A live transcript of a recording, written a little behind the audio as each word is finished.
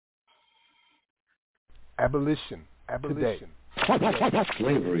Abolition Today.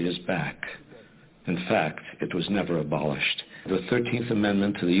 Slavery is back. In fact, it was never abolished. The 13th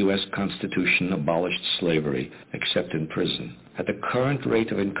Amendment to the U.S. Constitution abolished slavery, except in prison. At the current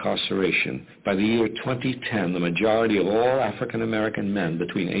rate of incarceration, by the year 2010, the majority of all African American men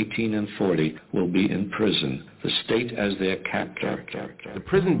between 18 and 40 will be in prison, the state as their captor. The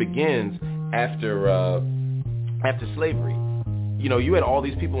prison begins after slavery. You know, you had all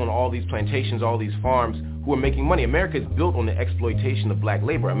these people on all these plantations, all these farms who are making money. America is built on the exploitation of black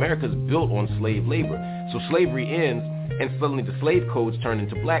labor. America is built on slave labor. So slavery ends, and suddenly the slave codes turn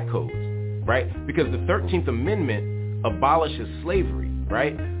into black codes, right? Because the 13th Amendment abolishes slavery,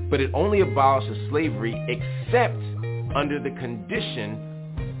 right? But it only abolishes slavery except under the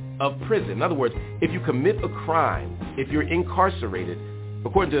condition of prison. In other words, if you commit a crime, if you're incarcerated,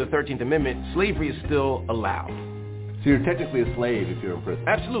 according to the 13th Amendment, slavery is still allowed. So you're technically a slave if you're in prison.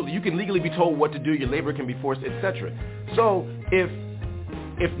 Absolutely. You can legally be told what to do, your labor can be forced, etc. So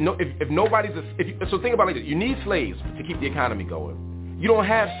so think about it like this. You need slaves to keep the economy going. You don't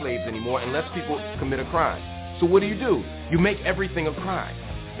have slaves anymore unless people commit a crime. So what do? You make everything a crime.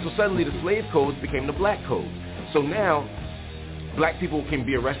 So suddenly the slave codes became the black codes. So now black people can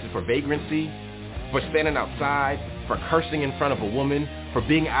be arrested for vagrancy, for standing outside, for cursing in front of a woman, for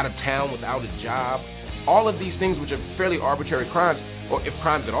being out of town without a job. All of these things, which are fairly arbitrary crimes, or if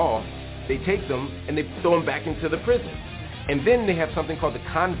crimes at all, they take them and they throw them back into the prison. And then they have something called the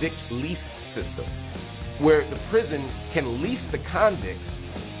convict lease system, where the prison can lease the convicts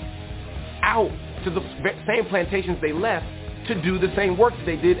out to the same plantations they left to do the same work that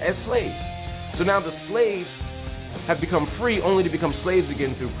they did as slaves. So now the slaves have become free only to become slaves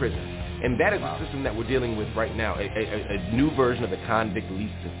again through prison. And that is the system that we're dealing with right now, a new version of the convict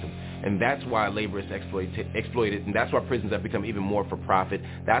lease system. And that's why labor is exploited, and that's why prisons have become even more for profit.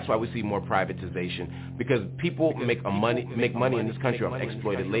 That's why we see more privatization, because people make money in this country off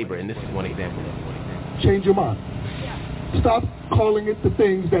exploited labor, and this is one example of it. Change your mind. Stop calling it the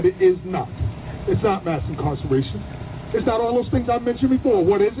things that it is not. It's not mass incarceration. It's not all those things I mentioned before.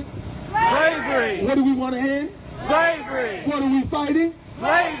 What is it? Slavery. What do we want to end? Slavery. What are we fighting?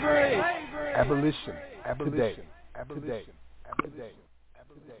 Slavery. Abolition Today.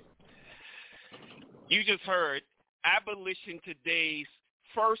 You just heard Abolition Today's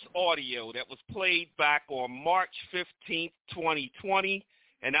first audio that was played back on March 15th, 2020,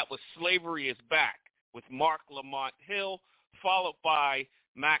 and that was Slavery is Back with Mark Lamont Hill, followed by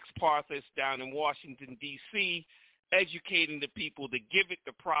Max Parthas down in Washington, D.C., educating the people to give it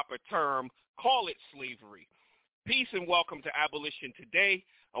the proper term, call it slavery. Peace and welcome to Abolition Today,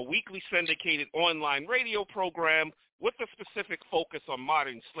 a weekly syndicated online radio program with a specific focus on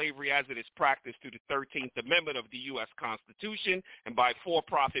modern slavery as it is practiced through the 13th Amendment of the U.S. Constitution and by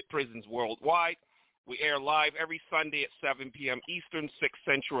for-profit prisons worldwide. We air live every Sunday at 7 p.m. Eastern, 6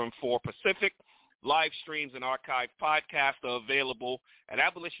 Central, and 4 Pacific. Live streams and archived podcasts are available at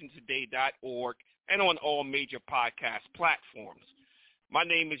abolitiontoday.org and on all major podcast platforms. My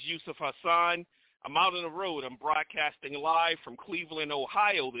name is Yusuf Hassan. I'm out on the road. I'm broadcasting live from Cleveland,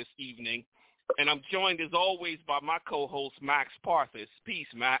 Ohio this evening. And I'm joined, as always, by my co-host, Max Parthas. Peace,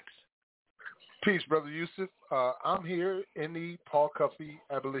 Max. Peace, Brother Yusuf. I'm here in the Paul Cuffey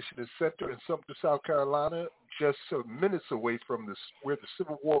Abolitionist Center in Sumter, South Carolina, just minutes away from where the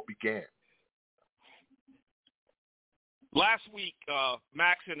Civil War began. Last week,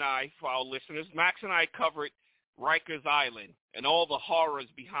 Max and I, for our listeners, Max and I covered Rikers Island and all the horrors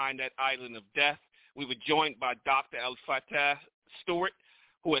behind that island of death. We were joined by Dr. El-Fatah Stewart,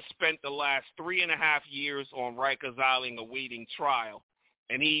 who has spent the last 3.5 years on Rikers Island awaiting trial.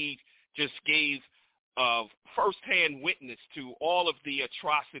 And he just gave firsthand witness to all of the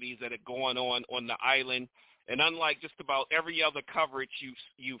atrocities that are going on the island. And unlike just about every other coverage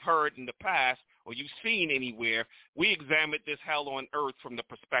you've heard in the past or you've seen anywhere, we examined this hell on earth from the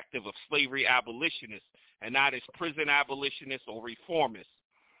perspective of slavery abolitionists and not as prison abolitionists or reformists.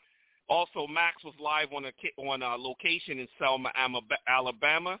 Also, Max was live on a location in Selma,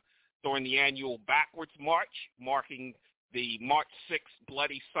 Alabama during the annual Backwards March, marking the March 6th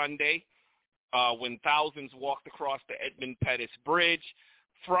Bloody Sunday, when thousands walked across the Edmund Pettus Bridge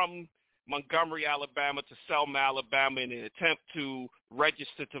from Montgomery, Alabama to Selma, Alabama in an attempt to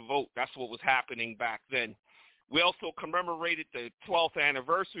register to vote. That's what was happening back then. We also commemorated the 12th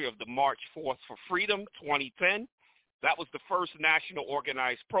anniversary of the March 4th for Freedom 2010. That was the first national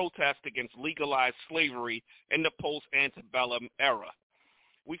organized protest against legalized slavery in the post-antebellum era.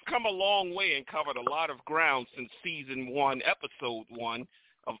 We've come a long way and covered a lot of ground since Season 1, Episode 1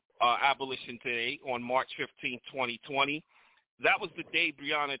 of Abolition Today on March 15, 2020. That was the day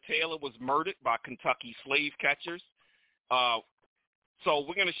Breonna Taylor was murdered by Kentucky slave catchers. So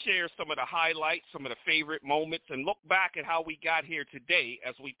we're going to share some of the highlights, some of the favorite moments, and look back at how we got here today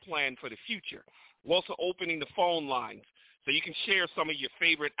as we plan for the future. We're also opening the phone lines so you can share some of your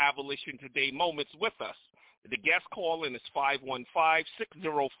favorite Abolition Today moments with us. The guest call-in is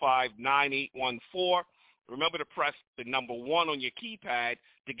 515-605-9814. Remember to press the number 1 on your keypad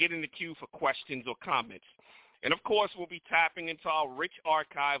to get in the queue for questions or comments. And, of course, we'll be tapping into our rich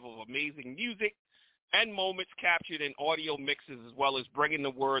archive of amazing music and moments captured in audio mixes, as well as bringing the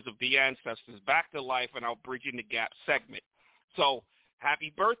words of the ancestors back to life in our Bridging the Gap segment. So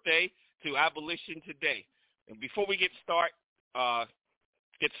happy birthday to Abolition Today. And before we get started,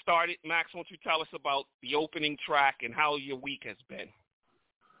 Max, won't you tell us about the opening track and how your week has been?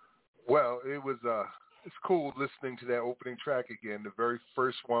 Well, it was it's cool listening to that opening track again, the very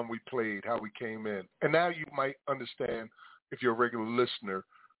first one we played, how we came in. And now you might understand, if you're a regular listener,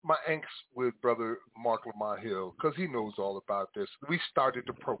 my angst with Brother Mark Lamont Hill, because he knows all about this. We started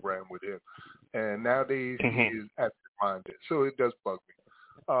the program with him, and nowadays he is absent-minded, so it does bug me.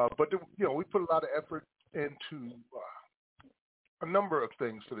 But we put a lot of effort into a number of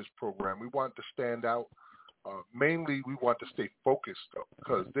things for this program. We want to stand out. Mainly, we want to stay focused, though,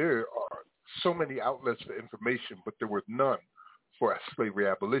 because there are so many outlets for information, but there were none for slavery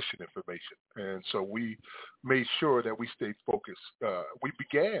abolition information. And so we made sure that we stayed focused. We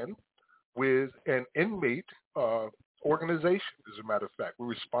began with an inmate organization, as a matter of fact. We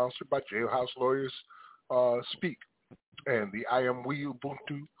were sponsored by Jailhouse Lawyers Speak and the I Am We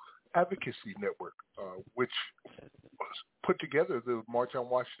Ubuntu Advocacy Network, which put together the March on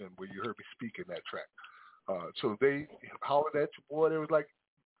Washington, where you heard me speak in that track. So they hollered at your boy. They was like,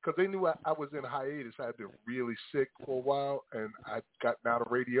 because they knew I was in hiatus. I had been really sick for a while, and I'd gotten out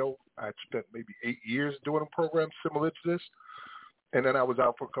of radio. I'd spent maybe 8 years doing a program similar to this, and then I was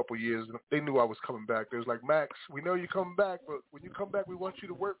out for a couple of years. And they knew I was coming back. They was like, Max, we know you're coming back, but when you come back, we want you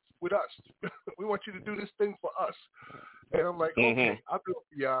to work with us. We want you to do this thing for us. And I'm like, okay, I'll do it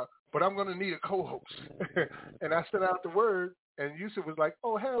for y'all, but I'm going to need a co-host. And I sent out the word. And Yusuf was like,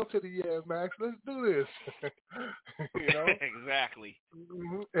 "Oh, hell to the yeah, Max, let's do this." Exactly.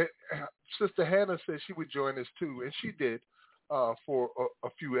 And Sister Hannah said she would join us too, and she did for a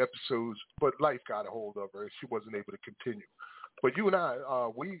few episodes. But life got a hold of her, and she wasn't able to continue. But you and I,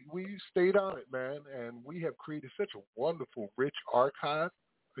 we stayed on it, man, and we have created such a wonderful, rich archive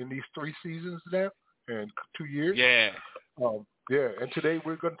in these 3 seasons now and 2 years. Yeah. And today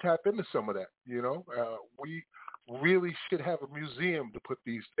we're going to tap into some of that. We really should have a museum to put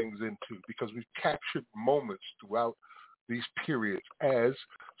these things into, because we've captured moments throughout these periods as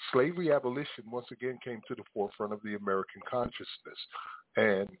slavery abolition once again came to the forefront of the American consciousness.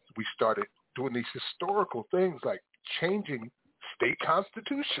 And we started doing these historical things like changing state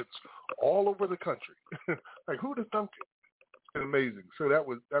constitutions all over the country. Like, who'd have thunk it? It's amazing. So that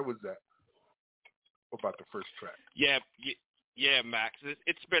was that about the first track. Yeah, Max,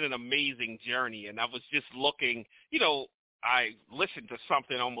 it's been an amazing journey, and I was just looking, I listen to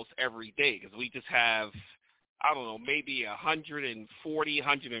something almost every day because we just have, I don't know, maybe 140,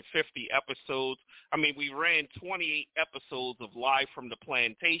 150 episodes. I mean, we ran 28 episodes of Live from the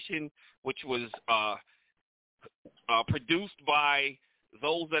Plantation, which was produced by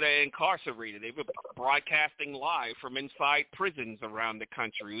those that are incarcerated. They were broadcasting live from inside prisons around the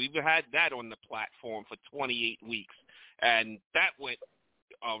country. We've had that on the platform for 28 weeks. And that went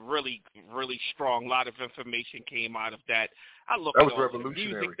really, really strong. A lot of information came out of that. I look at all the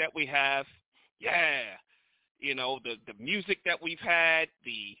music that we have. Yeah. The music that we've had,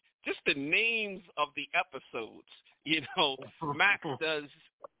 just the names of the episodes. Max does,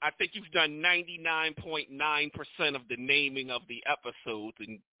 I think you've done 99.9% of the naming of the episodes,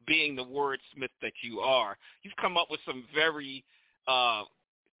 and being the wordsmith that you are, you've come up with some very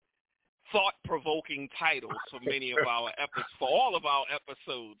thought-provoking titles for many of our episodes, for all of our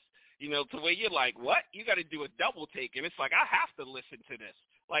episodes, to where you're like, what? You got to do a double take, and it's like, I have to listen to this.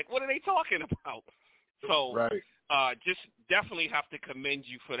 Like, what are they talking about? So, right. Just definitely have to commend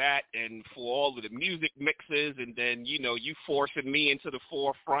you for that and for all of the music mixes, and then, you forcing me into the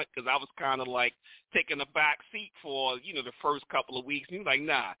forefront because I was kind of like taking a back seat for, the first couple of weeks. And you're like,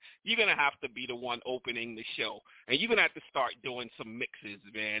 nah, you're going to have to be the one opening the show. And you're going to have to start doing some mixes,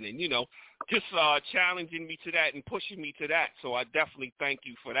 man, and, just challenging me to that and pushing me to that. So I definitely thank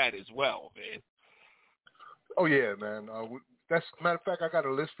you for that as well, man. Oh, yeah, man. That's matter of fact, I got a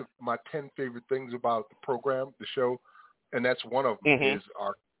list of my 10 favorite things about the program, the show, and that's one of them is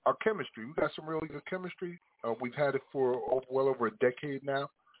our chemistry. We got some really good chemistry. We've had it for well over a decade now,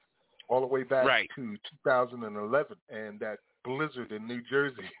 all the way back to 2011, and that blizzard in New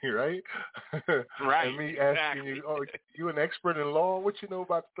Jersey, right? Right. And me asking you, oh, you an expert in law? What you know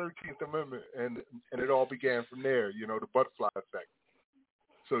about the 13th Amendment? And it all began from there, you know, the butterfly effect.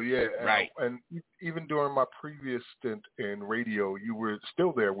 So, yeah, and even during my previous stint in radio, you were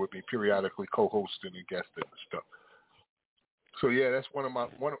still there with me periodically co-hosting and guesting and stuff. So, yeah, that's one of my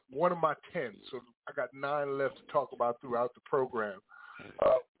 10. So I got 9 left to talk about throughout the program.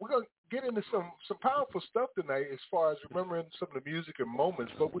 We're going to get into some powerful stuff tonight as far as remembering some of the music and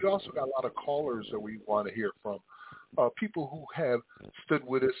moments, but we also got a lot of callers that we want to hear from, people who have stood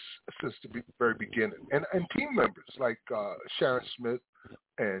with us since the very beginning, and team members like Sharon Smith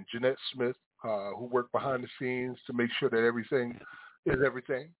and Jeanette Smith, who work behind the scenes to make sure that everything is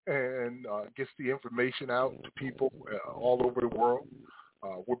everything and gets the information out to people all over the world.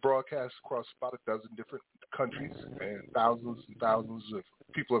 We're broadcast across about a dozen different countries, and thousands of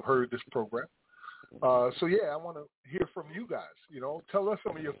people have heard this program. So, yeah, I want to hear from you guys. You know, tell us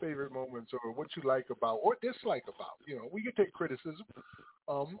some of your favorite moments or what you like about or dislike about. You know, we can take criticism.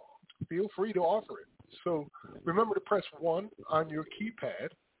 Feel free to offer it. So remember to press 1 on your keypad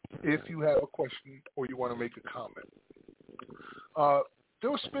if you have a question or you want to make a comment.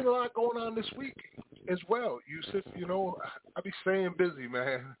 There's been a lot going on this week as well, Yusuf. You know, I be staying busy,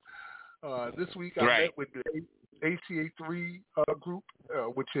 man. This week I met with the ACA3 group,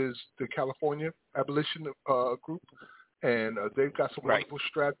 which is the California Abolition group, and they've got some wonderful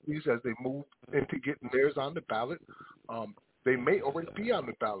strategies as they move into getting theirs on the ballot. They may already be on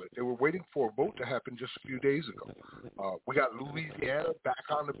the ballot. They were waiting for a vote to happen just a few days ago. We got Louisiana back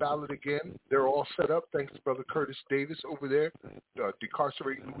on the ballot again. They're all set up, thanks to Brother Curtis Davis over there,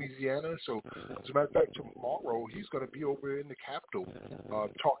 Decarcerate Louisiana. So, as a matter of fact, tomorrow he's going to be over in the Capitol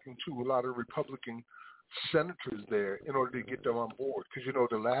talking to a lot of Republican senators there in order to get them on board. Because, you know,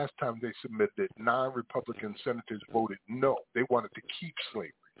 the last time they submitted, 9 Republican senators voted no. They wanted to keep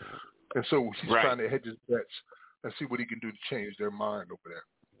slavery. And so he's trying to hedge his bets and see what he can do to change their mind over there.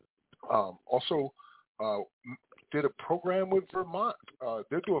 Also, did a program with Vermont.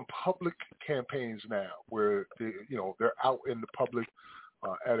 They're doing public campaigns now where they're out in the public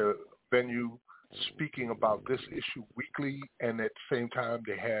at a venue speaking about this issue weekly, and at the same time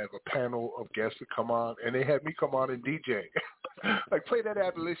they have a panel of guests that come on, and they had me come on and DJ. Like, play that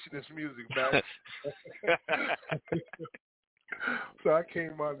abolitionist music, man. So I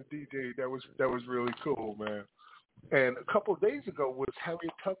came on the DJ. That was really cool, man. And a couple of days ago was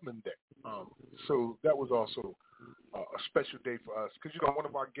Harriet Tubman Day. So that was also a special day for us because, you know, one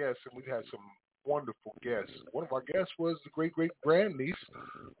of our guests, and we've had some wonderful guests. One of our guests was the great-great-grandniece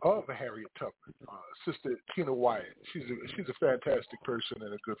of Harriet Tubman, Sister Tina Wyatt. She's a fantastic person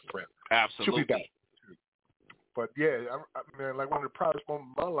and a good friend. Absolutely. She'll be back. But, yeah, man, like one of the proudest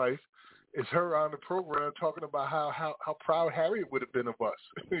moments of my life is her on the program talking about how proud Harriet would have been of us,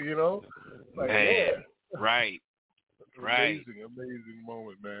 you know? Like, man, right. Amazing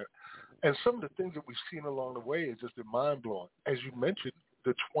moment, man. And some of the things that we've seen along the way is just mind-blowing. As you mentioned,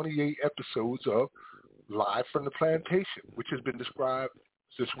 the 28 episodes of Live from the Plantation, which has been described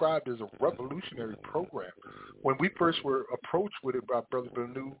as a revolutionary program. When we first were approached with it by Brother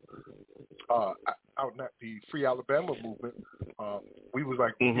Benu out at the Free Alabama movement, we was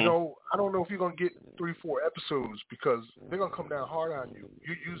like, you know, I don't know if you're going to get 3-4 episodes because they're going to come down hard on you.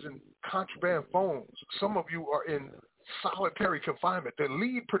 You're using contraband phones. Some of you are in solitary confinement. The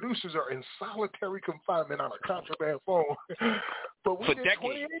lead producers are in solitary confinement on a contraband phone. But we did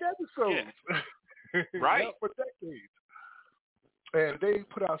 28 episodes. Yeah. Right. For decades. And they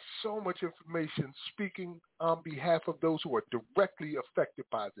put out so much information speaking on behalf of those who are directly affected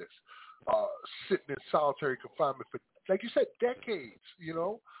by this, sitting in solitary confinement for, like you said, decades, you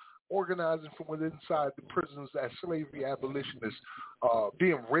know, organizing from within inside the prisons as slavery abolitionists,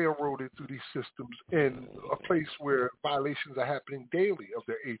 being railroaded through these systems in a place where violations are happening daily of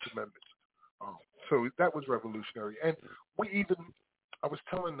their 8th Amendment. So that was revolutionary. And I was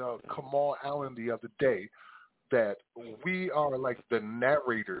telling Kamal Allen the other day that we are like the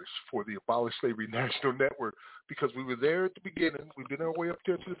narrators for the Abolish Slavery National Network because we were there at the beginning. We've been our way up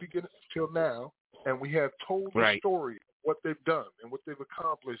there to the beginning till now, and we have told the story, what they've done and what they've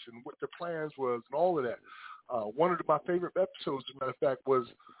accomplished and what their plans was and all of that. One of my favorite episodes, as a matter of fact, was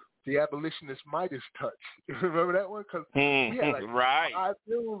the abolitionist Midas touch. You remember that one? Because we had like 5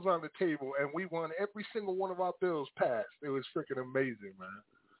 bills on the table, and we won every single one of our bills passed. It was freaking amazing, man.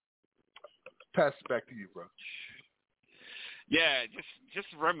 Pass it back to you, bro. Yeah, just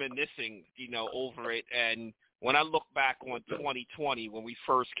reminiscing, you know, over it. And when I look back on 2020, when we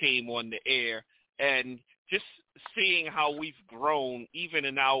first came on the air, and just seeing how we've grown even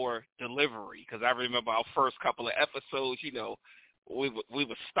in our delivery, because I remember our first couple of episodes, you know, we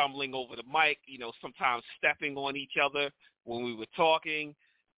were stumbling over the mic, you know, sometimes stepping on each other when we were talking,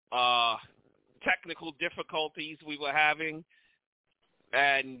 technical difficulties we were having,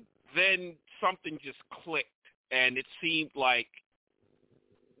 and then something just clicked, and it seemed like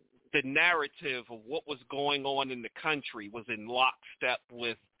the narrative of what was going on in the country was in lockstep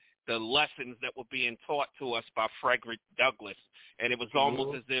with the lessons that were being taught to us by Frederick Douglass. And it was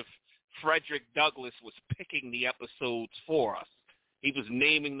almost as if Frederick Douglass was picking the episodes for us. He was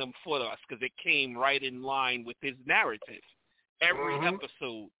naming them for us because it came right in line with his narrative. Every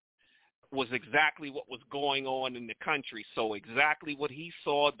episode was exactly what was going on in the country. So exactly what he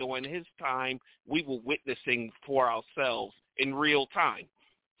saw during his time, we were witnessing for ourselves in real time.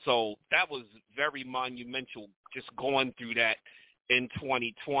 So that was very monumental, just going through that in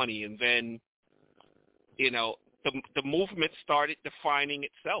 2020. And then, you know, the movement started defining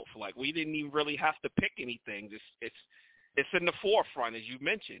itself. Like, we didn't even really have to pick anything. It's in the forefront, as you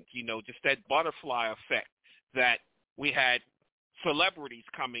mentioned, you know, just that butterfly effect that we had celebrities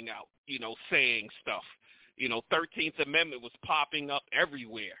coming out, you know, saying stuff. You know, 13th Amendment was popping up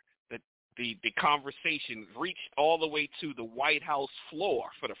everywhere. The conversation reached all the way to the White House floor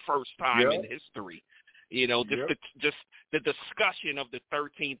for the first time in history. You know, just the discussion of the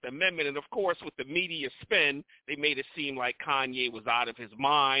 13th Amendment. And, of course, with the media spin, they made it seem like Kanye was out of his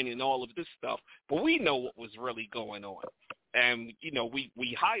mind and all of this stuff. But we know what was really going on. And, you know, we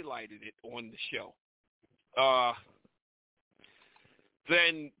highlighted it on the show.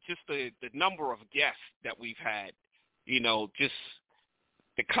 Then just the number of guests that we've had, you know, just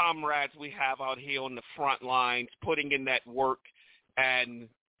the comrades we have out here on the front lines, putting in that work, and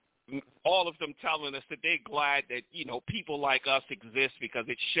all of them telling us that they're glad that, you know, people like us exist, because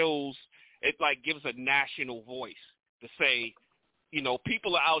it shows, it like gives a national voice to say, you know,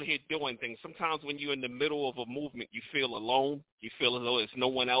 people are out here doing things. Sometimes when you're in the middle of a movement, you feel alone. You feel as though there's no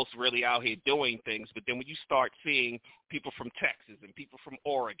one else really out here doing things. But then when you start seeing people from Texas and people from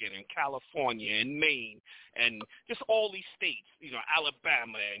Oregon and California and Maine and just all these states, you know,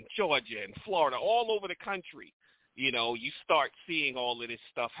 Alabama and Georgia and Florida, all over the country, you know, you start seeing all of this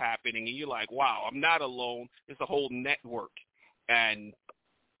stuff happening, and you're like, wow, I'm not alone. It's a whole network. And,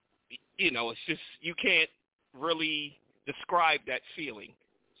 you know, it's just, you can't really describe that feeling.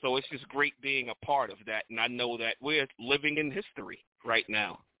 So it's just great being a part of that, and I know that we're living in history right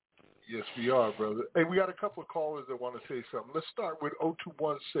now. Yes, we are, brother. Hey, we got a couple of callers that want to say something. Let's start with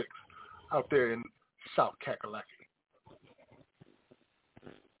 0216 out there in South Kakalaki.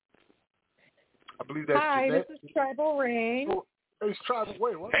 I believe that's Hi, Jeanette. this is Tribal Rain. Oh, it's Tribal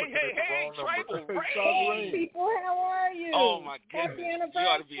Rain. Hey, Tribal Rain. Hey, people, how are you? Oh, my goodness. Happy anniversary. You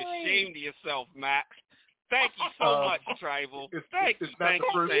ought to be ashamed of yourself, Max. Thank you so much, Tribal. Thank you.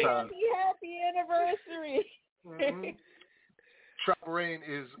 Happy anniversary. Tribal Rain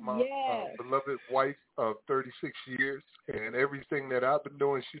is my beloved wife of 36 years, and everything that I've been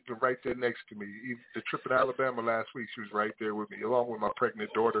doing, she's been right there next to me. Even the trip in Alabama last week, she was right there with me, along with my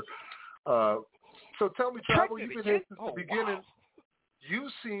pregnant daughter. So tell me, Tribal, you've been here since the beginning. Wow.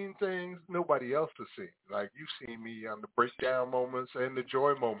 You've seen things nobody else has seen. Like, you've seen me on the breakdown moments and the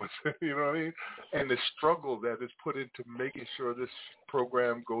joy moments, you know what I mean? And the struggle that is put into making sure this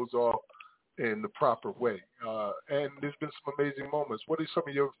program goes off in the proper way. And there's been some amazing moments. What are some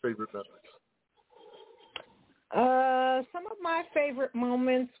of your favorite memories? Some of my favorite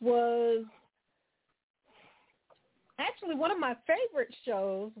moments was, actually, one of my favorite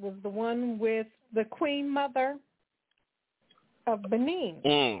shows was the one with the Queen Mother of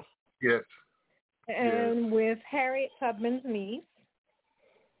Benin. Yes. And with Harriet Tubman's niece.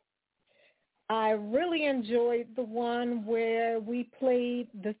 I really enjoyed the one where we played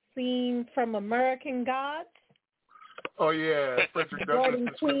the scene from American Gods. Oh, yeah. Frederick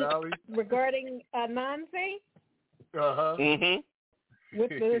Douglass' finale. Regarding Anansi. Uh-huh. Mm-hmm. With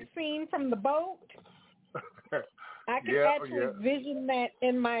the scene from the boat. I could actually vision that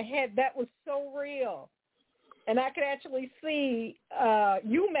in my head. That was so real. And I could actually see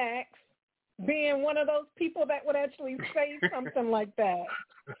UMax being one of those people that would actually say something like that.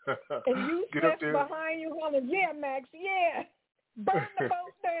 And you stepped behind you on the, Max, burn the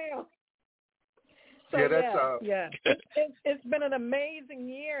boat down. So, it's been an amazing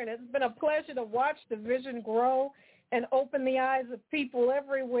year, and it's been a pleasure to watch the vision grow and open the eyes of people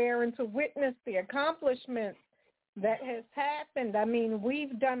everywhere and to witness the accomplishments that has happened. I mean,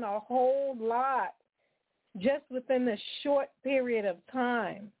 we've done a whole lot just within a short period of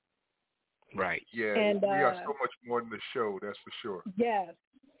time. Right. Yeah, and, we are so much more than the show, that's for sure. Yes,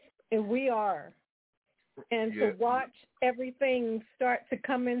 and we are. And to watch everything start to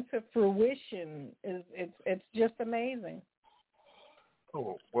come into fruition it's just amazing.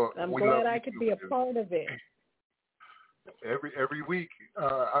 Oh, well, I'm glad I could be a part of it. Every week,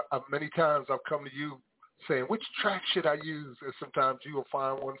 many times I've come to you saying, which track should I use? And sometimes you will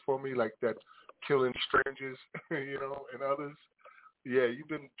find one for me, like that Killing Strangers, and others. Yeah, you've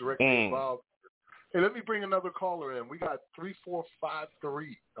been directly involved. Hey, let me bring another caller in. We got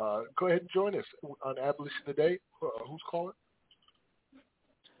 3453. Go ahead and join us on Abolition Today. Who's calling?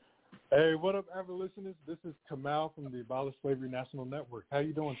 Hey, what up, abolitionists? This is Kamal from the Abolish Slavery National Network. How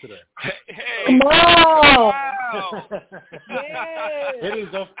you doing today? Hey, Kamal! Yes. It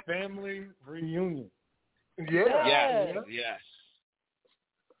is a family reunion. Yes.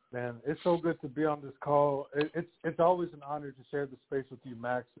 Man, it's so good to be on this call. It's always an honor to share the space with you,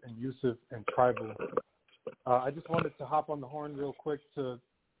 Max and Yusuf and Tribal. I just wanted to hop on the horn real quick to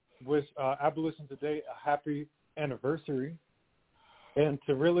wish Abolition Today a happy anniversary and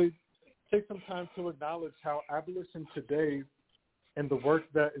to really take some time to acknowledge how Abolition Today and the work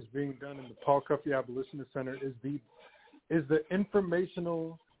that is being done in the Paul Cuffey Abolitionist Center is the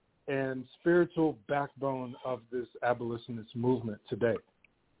informational and spiritual backbone of this abolitionist movement today.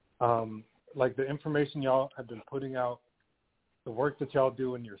 Like the information y'all have been putting out, the work that y'all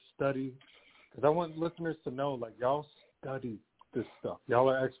do in your study, because I want listeners to know, like, y'all study this stuff. Y'all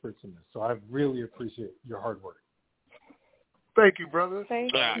are experts in this, so I really appreciate your hard work. Thank you, brother.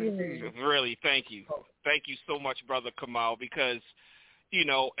 Thank you. Really, thank you. Thank you so much, Brother Kamal, because,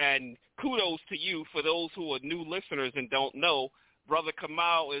 and kudos to you for those who are new listeners and don't know, Brother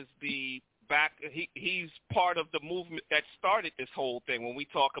Kamal is he's part of the movement that started this whole thing when we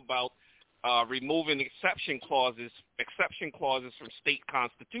talk about removing exception clauses from state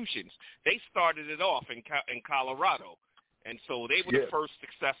constitutions. They started it off in Colorado, and so they were the first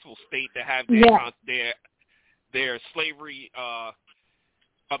successful state to have their slavery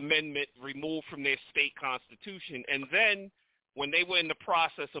amendment removed from their state constitution. And then when they were in the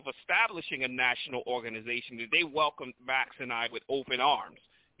process of establishing a national organization, they welcomed Max and I with open arms.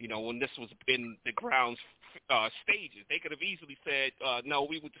 When this was in the ground stages, they could have easily said, no,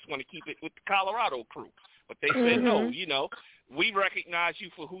 we would just want to keep it with the Colorado crew. But they said, no, we recognize you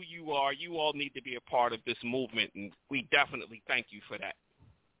for who you are. You all need to be a part of this movement, and we definitely thank you for that.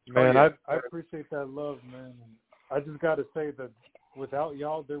 Man, I appreciate that love, man. I just got to say that without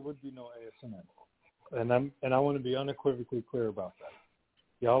y'all, there would be no ASNN. And I want to be unequivocally clear about that.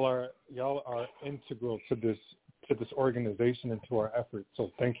 Y'all are integral to this organization and to our efforts.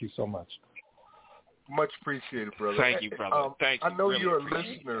 So thank you so much. Much appreciated, brother. Thank you, brother. Thank you. I know you're a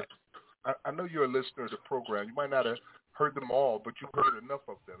listener. I know you're a listener to the program. You might not have heard them all, but you've heard enough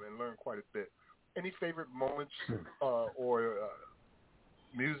of them and learned quite a bit. Any favorite moments or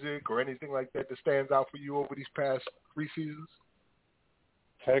music or anything like that stands out for you over these past 3 seasons?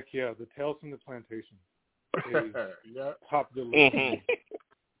 Heck yeah, the Tales from the Plantation is top of the list.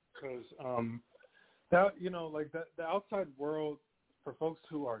 Because the outside world, for folks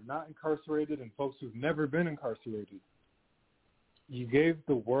who are not incarcerated and folks who've never been incarcerated, you gave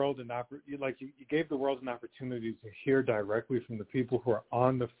the world an opportunity to hear directly from the people who are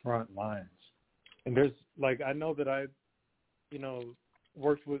on the front lines. And there's I know that I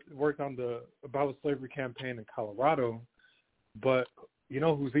worked on the Abolish Slavery campaign in Colorado, but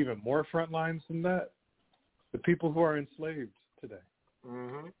who's even more front lines than that? The people who are enslaved today.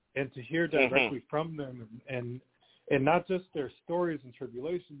 Mm-hmm. And to hear directly from them and not just their stories and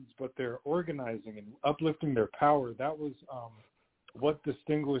tribulations, but their organizing and uplifting their power, that was what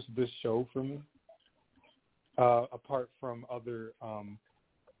distinguished this show for me, apart from other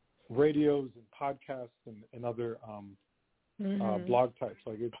radios and podcasts and other blog types.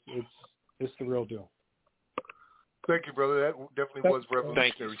 Like it's the real deal. Thank you, brother. That definitely was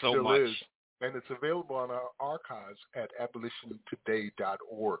revolutionary. Thank you so Still much. is. And it's available on our archives at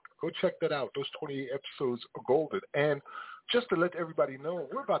abolitiontoday.org. Go check that out. Those 28 episodes are golden. And just to let everybody know,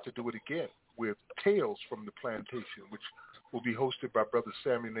 we're about to do it again with Tales from the Plantation, which will be hosted by Brother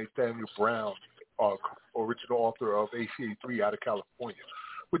Samuel Nathaniel Brown, original author of ACA3 out of California.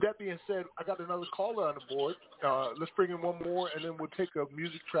 With that being said, I got another caller on the board. Let's bring in one more, and then we'll take a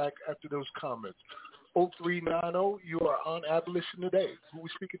music track after those comments. 0390, you are on Abolition Today. Who are we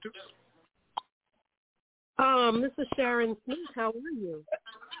speaking to? This is Sharon Smith. How are you?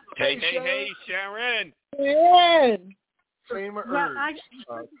 Hey, Sharon. Good. Same urge,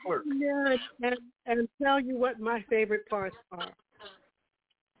 clerk. And tell you what my favorite parts are.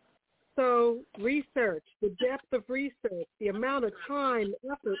 So research, the depth of research, the amount of time,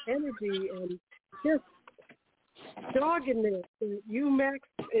 effort, energy, and just doggedness that you, Max,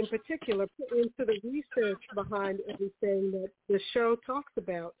 in particular, put into the research behind everything that the show talks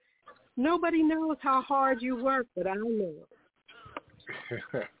about. Nobody knows how hard you work, but I know.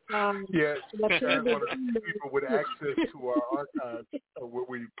 Yeah, Sharon, one of the people with access to our archives where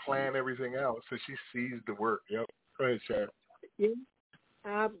we plan everything out, so she sees the work. Yep. Go ahead, Sharon. Yeah,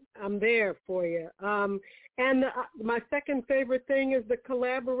 I'm there for you. And my second favorite thing is the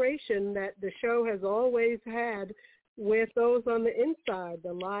collaboration that the show has always had with those on the inside,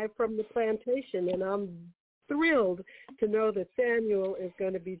 the live from the plantation. And I'm thrilled to know that Samuel is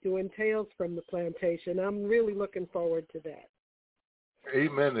going to be doing Tales from the Plantation. I'm really looking forward to that.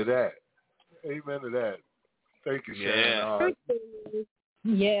 Amen to that. Amen to that. Thank you, Sharon.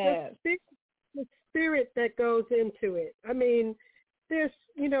 Yes. The spirit that goes into it. I mean, there's,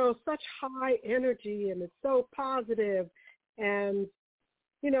 such high energy, and it's so positive. And,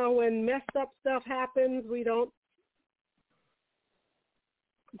 when messed up stuff happens, we don't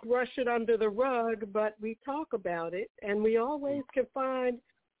brush it under the rug, but we talk about it. And we always can find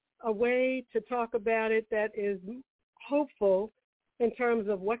a way to talk about it that is hopeful in terms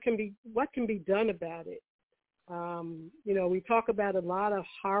of what can be done about it. We talk about a lot of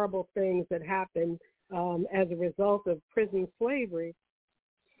horrible things that happen as a result of prison slavery,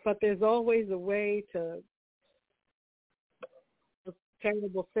 but there's always a way to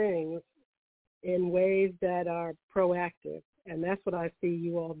terrible things in ways that are proactive, and that's what I see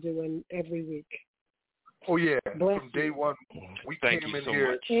you all doing every week. Oh yeah, Bless from day one, we Thank came you in so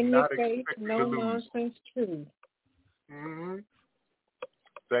here much. In not your face, expecting no to lose. nonsense truth. Mm-hmm.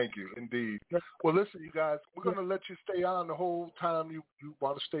 Thank you, indeed. Well, listen, you guys, we're going to let you stay on the whole time you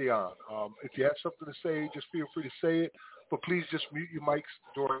want to stay on. If you have something to say, just feel free to say it, but please just mute your mics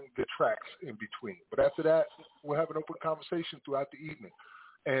during the tracks in between. But after that, we'll have an open conversation throughout the evening.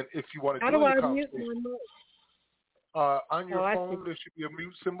 And if you want to join the conversation, on your phone, there should be a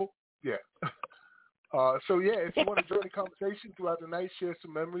mute symbol. Yeah. If you want to join the conversation throughout the night, share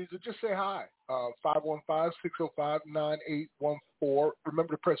some memories, or just say hi. 515-605-9814.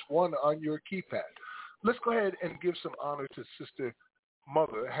 Remember to press 1 on your keypad. Let's go ahead and give some honor to Sister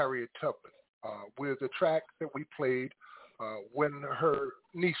Mother Harriet Tubman with a track that we played when her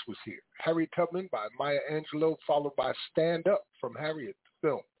niece was here. Harriet Tubman by Maya Angelou, followed by Stand Up from Harriet, the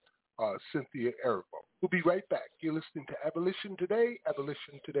film, Cynthia Erivo. We'll be right back. You're listening to Abolition Today,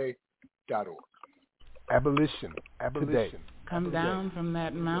 abolitiontoday.org. Abolition today. Come down from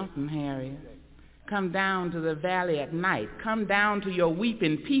that mountain, Harriet. Come down to the valley at night. Come down to your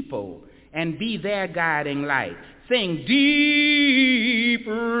weeping people and be their guiding light. Sing, deep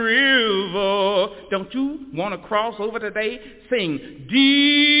river. Don't you want to cross over today? Sing,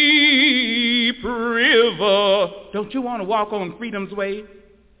 deep river. Don't you want to walk on freedom's way?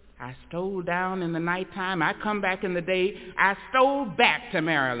 I stole down in the nighttime. I come back in the day. I stole back to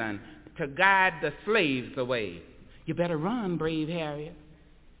Maryland to guide the slaves away. You better run, brave Harriet.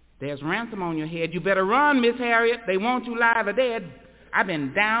 There's ransom on your head. You better run, Miss Harriet. They want you live or dead. I've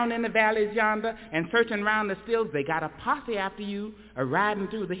been down in the valleys yonder and searching round the stills. They got a posse after you riding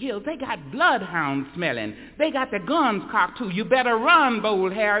through the hills. They got bloodhounds smelling. They got their guns cocked too. You better run,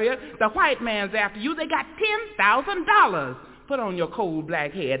 bold Harriet. The white man's after you. They got $10,000. Put on your cold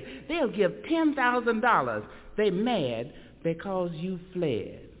black head. They'll give $10,000. They mad because you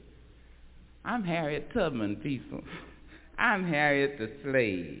fled. I'm Harriet Tubman, people. I'm Harriet the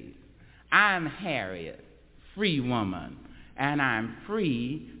slave. I'm Harriet, free woman, and I'm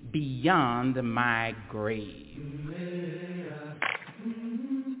free beyond my grave.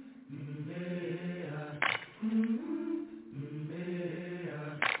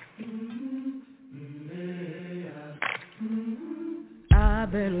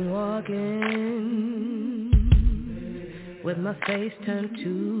 I've been walking with my face turned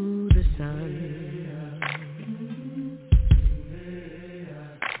to the sun.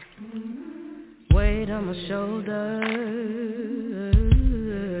 Weight on my shoulders,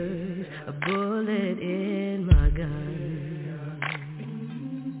 a bullet in my gun.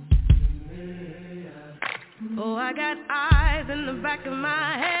 Oh, I got eyes in the back of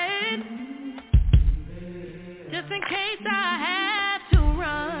my head, just in case I have to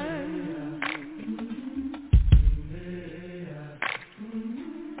run.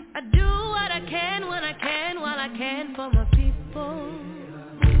 I do what I can when I can, while I can for my people.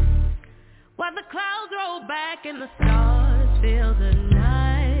 While the clouds roll back and the stars fill the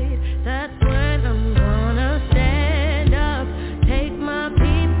night, that's when I'm gonna stand up, take my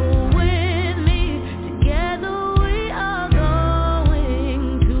people with me. Together we are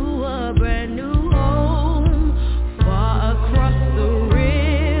going to a brand new home, far across the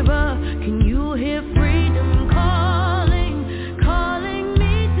river. Can you hear freedom call?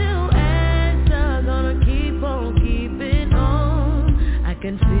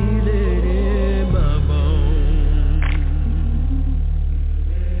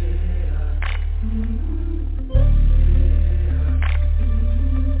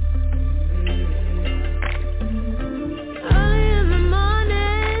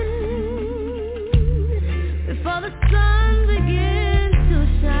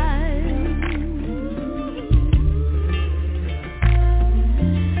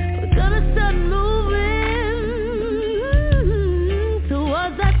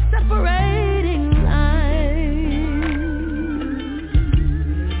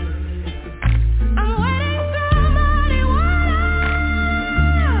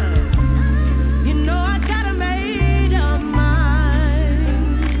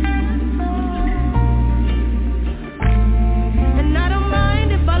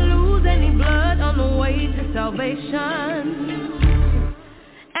 salvation.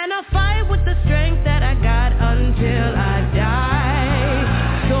 And I fight with the strength that I got until I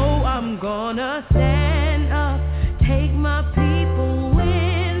die. So I'm gonna stand up, take my people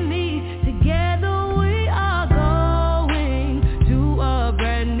with me. Together we are going to a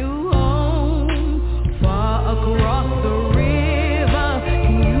brand new home, far across the river.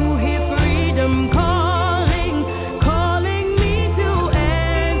 Can you hear freedom calling, calling me to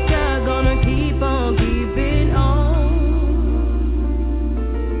answer? Gonna keep on keeping on.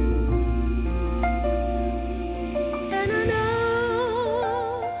 And I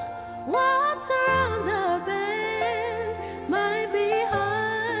know what's around the bend might be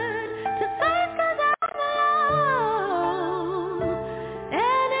hard to face 'cause I'm alone.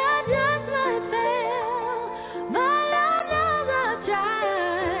 And I just might fail, but I know I'll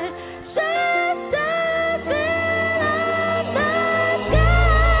try.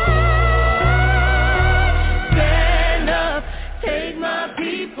 Stand up, take my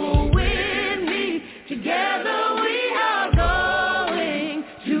people with me. Together we are going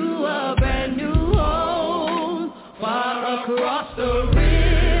to a brand new home, far across the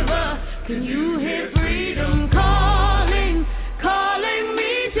river. Can you hear freedom calling, calling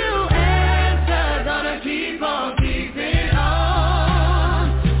me to answer? Gonna keep on keeping on.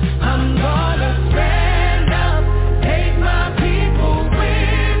 I'm gonna stand up, take my people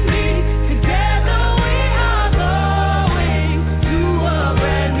with me. Together we are going to a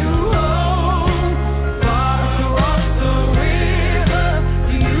brand new home, far across the river.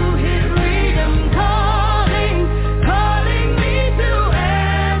 Do you hear freedom calling, calling me to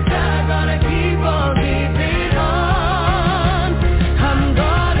answer? Gonna keep on keeping on. I'm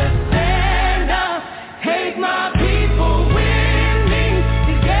gonna stand up, take my people with me.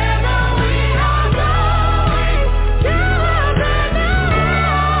 Together we are going to a brand new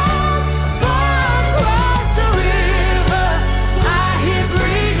home, far across the river. I hear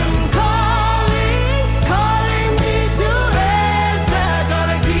freedom calling, calling me to answer.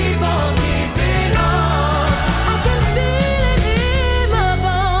 Gonna keep on keeping on. I can feel it in my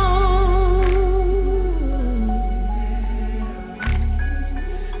bones.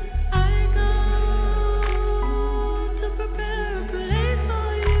 I go to prepare a place for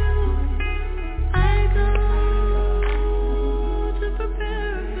you. I go to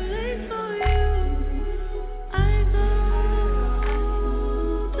prepare a place for you. I go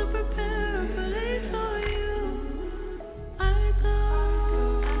to prepare a place for you. I go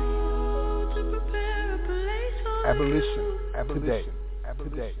to prepare a place for you. Abolition today.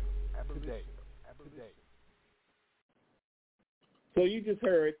 Today. Today. So you just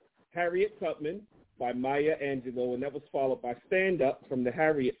heard Harriet Tubman by Maya Angelou, and that was followed by Stand Up from the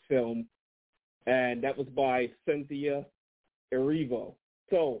Harriet film, and that was by Cynthia Erivo.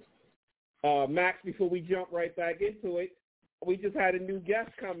 So, Max, before we jump right back into it, we just had a new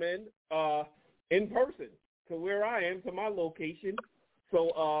guest come in person to where I am, to my location.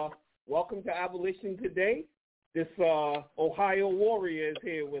 So, welcome to Abolition Today. This Ohio warrior is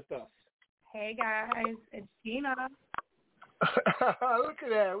here with us. Hey guys, it's Gina. Look at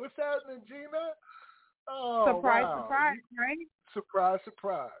that. What's happening, Gina? Oh, Surprise, wow. surprise, right? Surprise,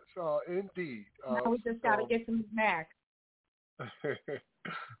 surprise. Indeed. Now we just got to get some snacks.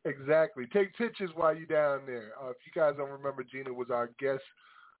 Exactly. Take pictures while you're down there. If you guys don't remember, Gina was our guest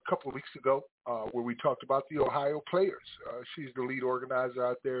a couple of weeks ago where we talked about the Ohio Players. She's the lead organizer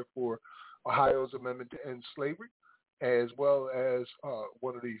out there for Ohio's Amendment to End Slavery, as well as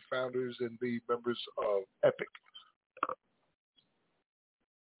one of the founders and the members of EPIC.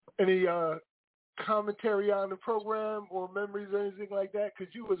 Any commentary on the program or memories or anything like that?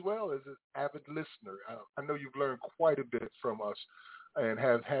 Because you as well as an avid listener, I know you've learned quite a bit from us and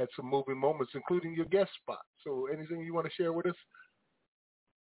have had some moving moments, including your guest spot. So anything you want to share with us?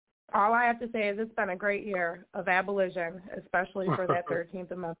 All I have to say is it's been a great year of abolition, especially for that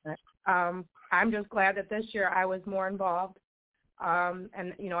 13th Amendment. I'm just glad that this year I was more involved.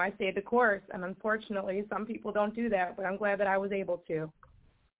 And, you know, I stayed the course. And unfortunately, some people don't do that, but I'm glad that I was able to.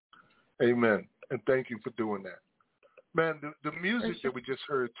 Amen. And thank you for doing that. Man, the music that we just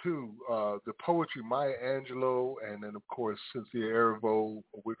heard, too, the poetry, Maya Angelou, and then, of course, Cynthia Erivo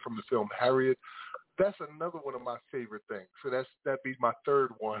from the film Harriet, that's another one of my favorite things. So that'd be my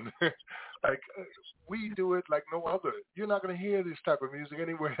third one. Like, we do it like no other. You're not going to hear this type of music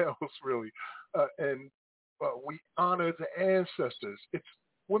anywhere else, really. And we honor the ancestors. It's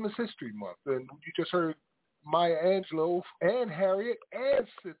Women's History Month. And you just heard Maya Angelou and Harriet and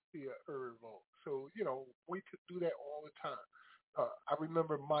Cynthia Erivo. So, you know, we could do that all the time. I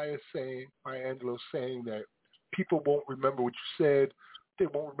remember Maya Angelou saying that people won't remember what you said. They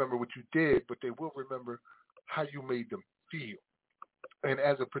won't remember what you did, but they will remember how you made them feel. And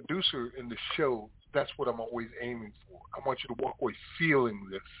as a producer in the show, that's what I'm always aiming for. I want you to walk away feeling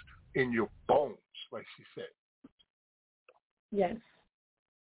this in your bones, like she said. Yes.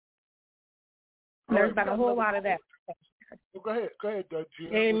 There's been a whole lot of that. Well, go ahead,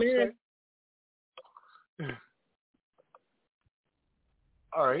 Gina. Amen.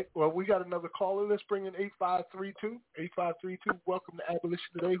 All right. Well, we got another caller. Let's bring in 8532. 8532. Welcome to Abolition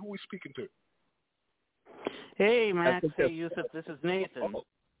Today. Who are we speaking to? Hey, Max. Hey, Yusuf. This is Nathan.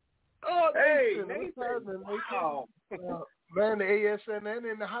 Oh, hey, Nathan. Wow. Man, the ASNN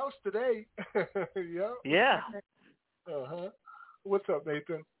in the house today. Yeah. Uh-huh. What's up,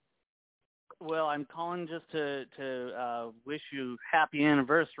 Nathan? Well, I'm calling just to wish you happy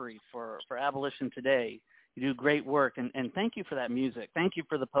anniversary for Abolition Today. You do great work, and thank you for that music. Thank you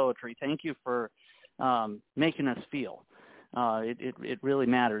for the poetry. Thank you for making us feel. It really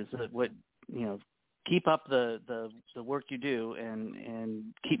matters. Keep up the work you do,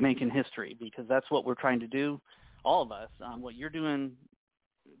 and keep making history, because that's what we're trying to do, all of us. What you're doing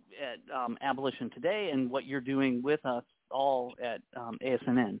at Abolition Today, and what you're doing with us all at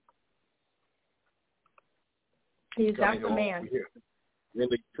ASNN. He's got the man.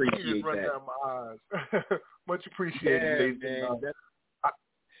 Really appreciate run that. Down my eyes. Much appreciated, Nathan.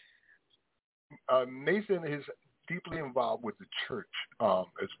 Nathan is deeply involved with the church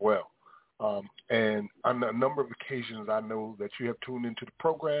as well. And on a number of occasions, I know that you have tuned into the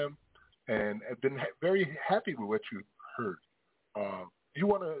program and have been very happy with what you heard. You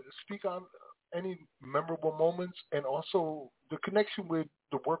want to speak on any memorable moments and also the connection with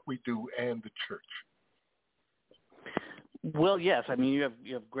the work we do and the church? Well, yes. I mean, you have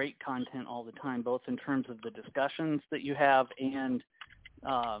great content all the time, both in terms of the discussions that you have and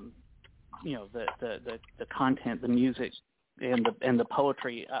the content, the music, and the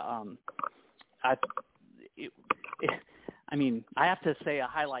poetry. I have to say a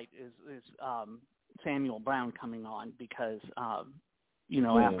highlight is Samuel Brown coming on, because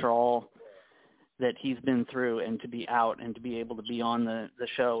after all that he's been through, and to be out and to be able to be on the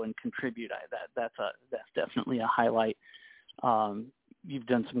show and contribute, that's definitely a highlight. You've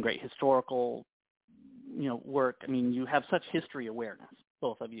done some great historical, work. I mean, you have such history awareness,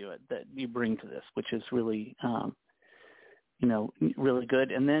 both of you, that you bring to this, which is really, really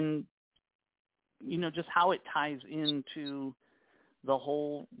good. And then, just how it ties into the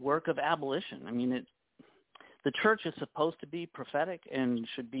whole work of abolition. I mean, the church is supposed to be prophetic and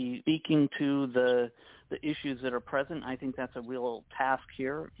should be speaking to the issues that are present. I think that's a real task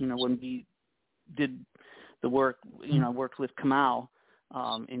here. When we did the work, worked with Kamau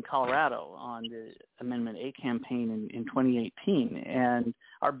in Colorado on the Amendment A campaign in 2018. And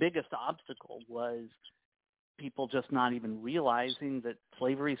our biggest obstacle was people just not even realizing that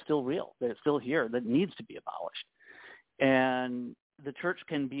slavery is still real, that it's still here, that it needs to be abolished. And the church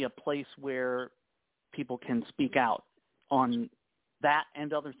can be a place where people can speak out on that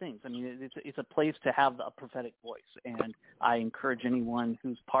and other things. I mean, it's a place to have a prophetic voice. And I encourage anyone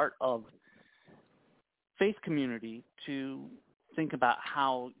who's part of faith community to think about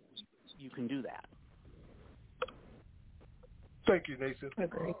how you can do that. Thank you, Nathan.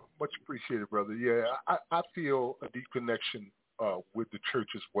 Much appreciated, brother. Yeah, I feel a deep connection with the church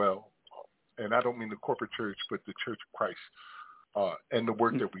as well. And I don't mean the corporate church, but the Church of Christ and the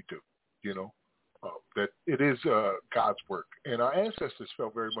work that we do, that it is God's work. And our ancestors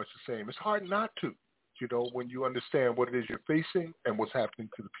felt very much the same. It's hard not to, when you understand what it is you're facing and what's happening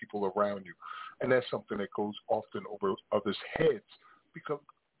to the people around you. And that's something that goes often over others' heads because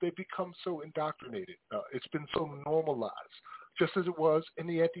they become so indoctrinated. It's been so normalized, just as it was in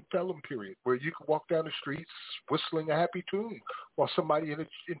the antebellum period, where you could walk down the streets whistling a happy tune while somebody in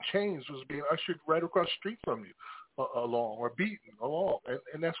chains was being ushered right across the street from you along or beaten along.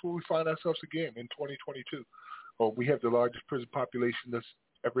 And that's where we find ourselves again in 2022. We have the largest prison population that's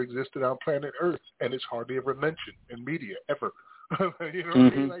ever existed on planet Earth, and it's hardly ever mentioned in media, ever. What I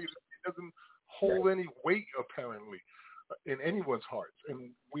mean? Like, it doesn't hold any weight, apparently, in anyone's hearts,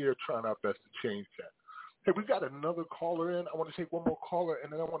 and we are trying our best to change that. Hey, we've got another caller in. I want to take one more caller,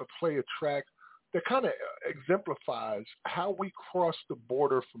 and then I want to play a track that kind of exemplifies how we cross the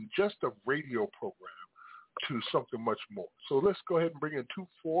border from just a radio program to something much more. So let's go ahead and bring in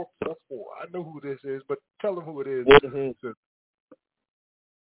 2444. I know who this is, but tell them who it is.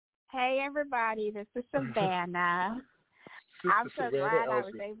 Hey, everybody. This is Savannah. I'm so glad I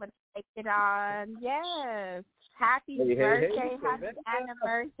was able to take it on. Yes. Happy birthday, happy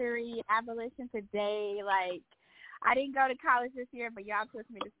anniversary, Abolition Today. Like, I didn't go to college this year, but y'all took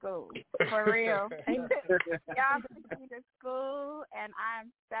me to school. For real. Y'all took me to school, and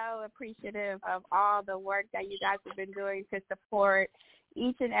I'm so appreciative of all the work that you guys have been doing to support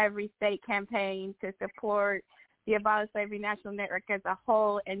each and every state campaign, to support the Abolish Slavery National Network as a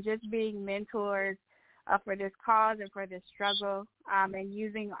whole, and just being mentors for this cause and for this struggle, and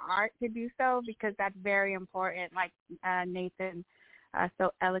using art to do so, because that's very important, like Nathan so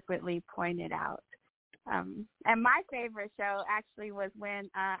eloquently pointed out. And my favorite show actually was when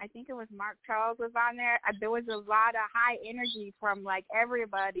I think it was Mark Charles was on there. There was a lot of high energy from like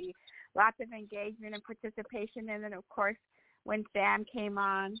everybody, lots of engagement and participation. And then, of course, when Sam came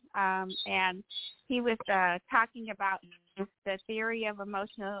on, and he was talking about the theory of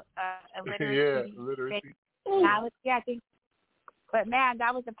emotional illiteracy. Yeah, literacy. I think. But, man,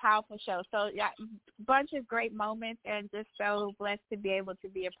 that was a powerful show. So, yeah, bunch of great moments, and just so blessed to be able to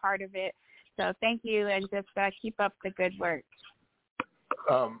be a part of it. So thank you, and just keep up the good work.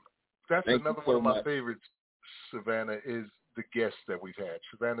 That's Thank another you so one of my much. favorites, Savannah, is the guests that we've had.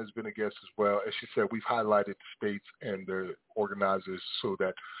 Savannah's been a guest as well. As she said, we've highlighted the states and their organizers so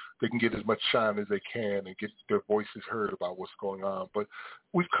that they can get as much shine as they can and get their voices heard about what's going on. But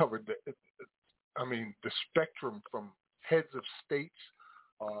we've covered the spectrum from heads of states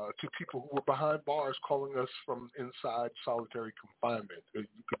to people who were behind bars calling us from inside solitary confinement. You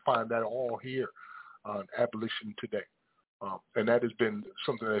can find that all here on Abolition Today. And that has been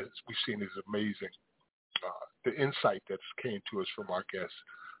something that we've seen is amazing, the insight that's came to us from our guests.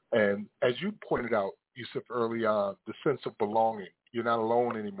 And as you pointed out, Yusuf, early on, the sense of belonging. You're not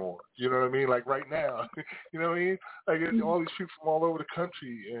alone anymore. You know what I mean? Like right now, you know what I mean? Like all these people from all over the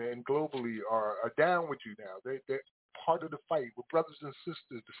country and globally are down with you now. They're part of the fight. We're brothers and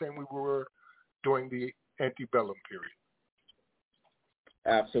sisters, the same way we were during the antebellum period.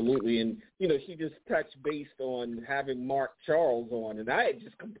 Absolutely. And, she just touched based on having Mark Charles on, and I had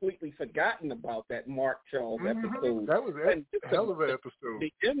just completely forgotten about that Mark Charles episode. That was a hell of an episode.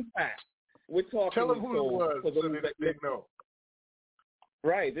 The impact. We're talking. Tell them who it was for those so that they know.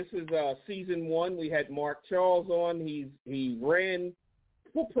 Right. This is season 1. We had Mark Charles on. He ran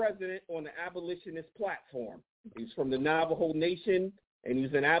for president on the abolitionist platform. He's from the Navajo Nation, and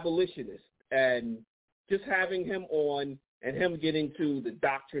he's an abolitionist. And just having him on and him getting to the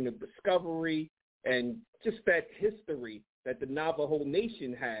doctrine of discovery and just that history that the Navajo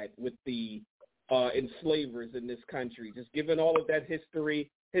Nation had with the enslavers in this country, just given all of that history,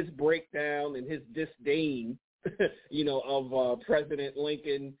 his breakdown and his disdain, of President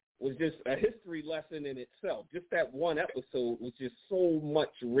Lincoln was just a history lesson in itself. Just that one episode was just so much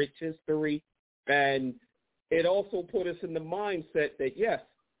rich history. And it also put us in the mindset that, yes,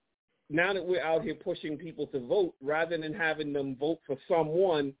 now that we're out here pushing people to vote, rather than having them vote for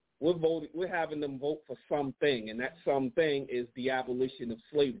someone, we're having them vote for something, and that something is the abolition of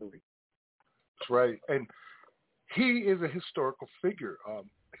slavery. That's right. And he is a historical figure.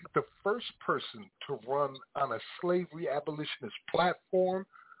 The first person to run on a slavery abolitionist platform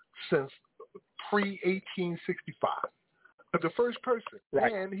since pre-1865. The first person.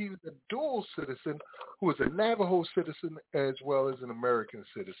 Right. And he was a dual citizen who was a Navajo citizen as well as an American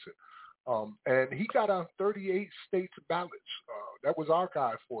citizen. And he got on 38 states' ballots. That was our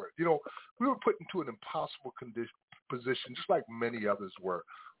guy for it. We were put into an impossible position, just like many others were.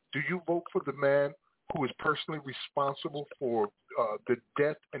 Do you vote for the man who is personally responsible for the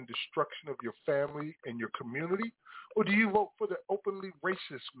death and destruction of your family and your community? Or do you vote for the openly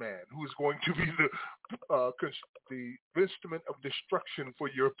racist man who is going to be the instrument of destruction for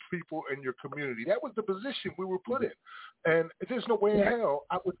your people and your community? That was the position we were put in. And there's no way in hell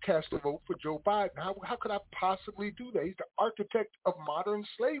I would cast a vote for Joe Biden. How could I possibly do that? He's the architect of modern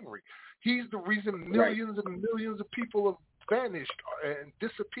slavery. He's the reason millions and millions of people have vanished and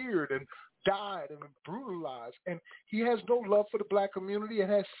disappeared and died and brutalized. And he has no love for the black community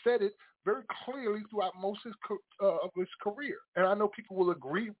and has said it very clearly throughout most of his career. And I know people will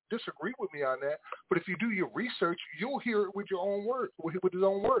disagree with me on that, but if you do your research, you'll hear it with your own words, with his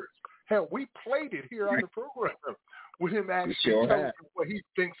own words. Hell, we played it here on the program with him actually telling you what he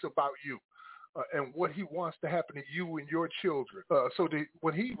thinks about you and what he wants to happen to you and your children.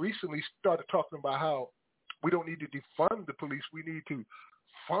 When he recently started talking about how we don't need to defund the police, we need to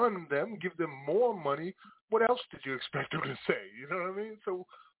fund them, give them more money, what else did you expect him to say? You know what I mean? So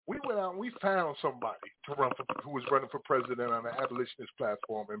we went out and we found somebody to run who was running for president on an abolitionist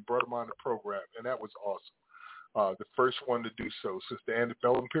platform and brought him on the program, and that was awesome. The first one to do so since the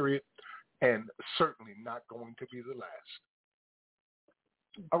antebellum period, and certainly not going to be the last.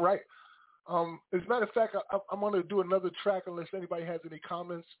 All right. As a matter of fact, I'm going to do another track unless anybody has any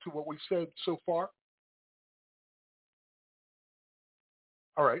comments to what we've said so far.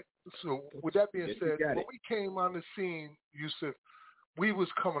 All right. So with that being said, when we came on the scene, Yusuf, we was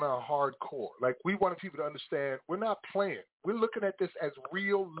coming out hardcore. Like, we wanted people to understand we're not playing. We're looking at this as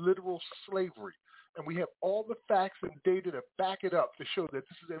real, literal slavery. And we have all the facts and data to back it up to show that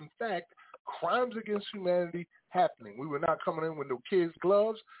this is, in fact, crimes against humanity happening. We were not coming in with no kids'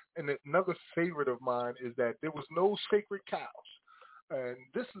 gloves. And another favorite of mine is that there was no sacred cows. And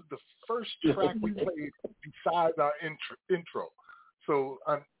this is the first track we played besides our intro. So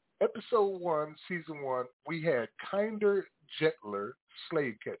on episode 1, season 1, we had kinder, gentler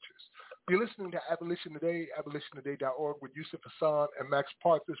slave catchers. You're listening to Abolition Today, abolitiontoday.org with Yusuf Hassan and Max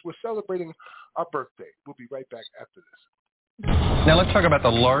Parthas. We're celebrating our birthday. We'll be right back after this. Now let's talk about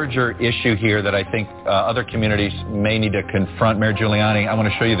the larger issue here that I think other communities may need to confront. Mayor Giuliani, I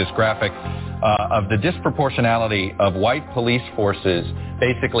want to show you this graphic of the disproportionality of white police forces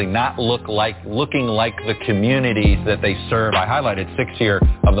basically not looking like the communities that they serve. I highlighted 6 here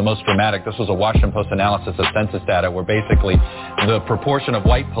of the most dramatic. This was a Washington Post analysis of census data where basically the proportion of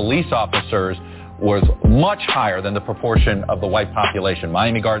white police officers was much higher than the proportion of the white population.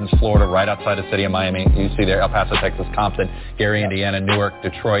 Miami Gardens, Florida, right outside the city of Miami. You see there, El Paso, Texas, Compton, Gary, Indiana, Newark,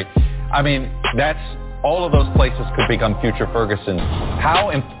 Detroit. I mean, all of those places could become future Fergusons.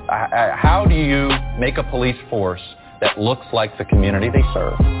 How do you make a police force that looks like the community they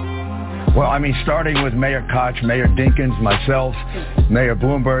serve? Well, I mean, starting with Mayor Koch, Mayor Dinkins, myself, Mayor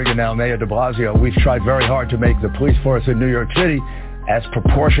Bloomberg, and now Mayor de Blasio, we've tried very hard to make the police force in New York City as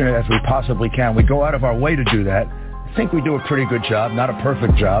proportionate as we possibly can. We go out of our way to do that. I think we do a pretty good job, not a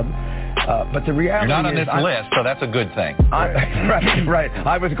perfect job. But the reality is... You're not on this list, so that's a good thing. Right.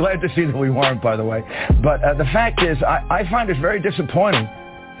 I was glad to see that we weren't, by the way. But the fact is, I find it very disappointing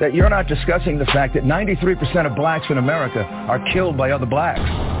that you're not discussing the fact that 93% of blacks in America are killed by other blacks.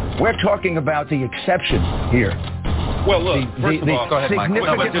 We're talking about the exception here. Well, look, first of all, go ahead, Mike.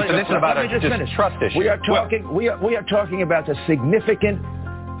 No, but this is about a trust issue. We are talking about the significant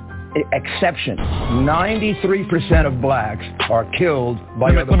exception. 93% of blacks are killed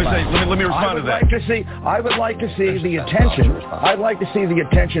by other blacks. Let me respond to that. I would like to see the attention. I'd like to see the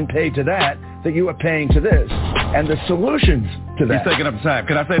attention paid to that you are paying to this, and the solutions to that. He's taking up time.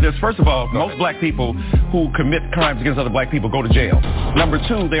 Can I say this? First of all, most black people who commit crimes against other black people go to jail. Number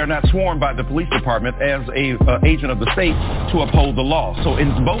two, they are not sworn by the police department as a agent of the state to uphold the law. So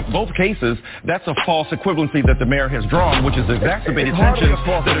in both cases, that's a false equivalency that the mayor has drawn, which is exacerbated tensions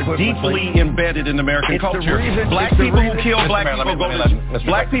that are deeply embedded in American culture. Black people who kill black people go to jail.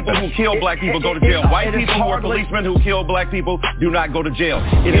 Black people who kill black people go to jail. White people who are policemen who kill black people do not go to jail.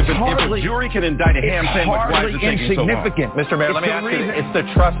 If a jury can indict a ham sandwich, why is it taking so long? Mr. Mayor, let me ask you, it's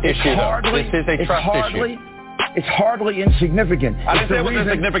the trust issue, though. This is a trust issue. It's hardly insignificant. I didn't say it was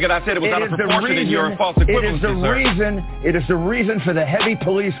insignificant. I said it was out of proportion in your false equivalency, It is the reason for the heavy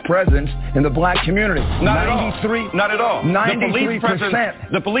police presence in the black community. Not at all.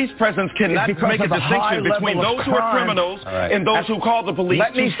 93%. The police presence cannot make a distinction between those who are criminals and those who call the police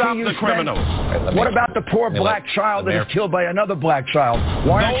to stop the criminals. What about the poor black child that is killed by another black child?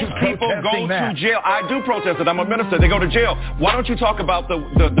 Why aren't you protesting that? Those people go to jail. I do protest it. I'm a minister. They go to jail. Why don't you talk about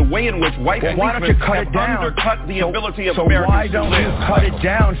the way in which white policemen have undercut the ability of Americans why don't you cut it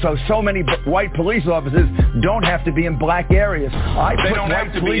down so many white police officers don't have to be in black areas? They don't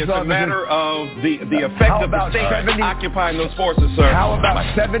have to be. It's a matter of the effect of the state occupying those forces, sir. How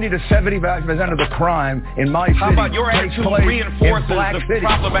about 70 to 75% of the crime in my city? How about your attitude reinforces the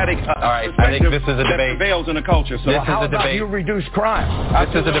problematic all right, I think this is a debate. that prevails in the culture. So how about you reduce crime?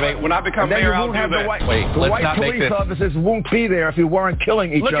 This is a debate. When I become mayor, I'll do that. The white police officers won't be there if you weren't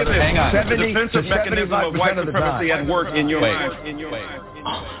killing each other. Hang on. 70 the defensive mechanism of white supremacy at work in your mind.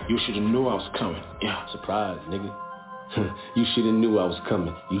 You should have knew I was coming. Yeah, surprise, nigga. You should have knew I was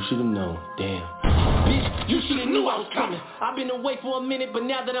coming. You should have known. Damn. Bitch, you should have knew I was coming. I've been away for a minute, but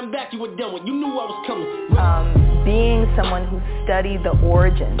now that I'm back, you were done with. You knew I was coming. Being someone who studied the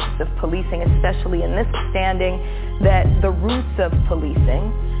origins of policing, especially in this standing, that the roots of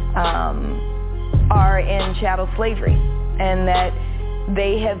policing are in chattel slavery, and that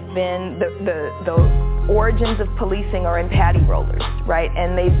they have been the origins of policing are in paddy rollers, right?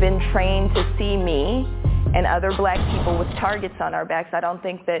 And they've been trained to see me and other black people with targets on our backs. I don't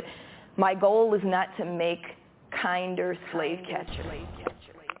think that my goal is not to make kinder slave catchers.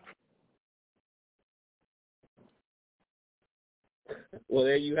 Well,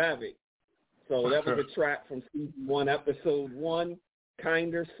 there you have it. So that was a track from season 1, episode 1,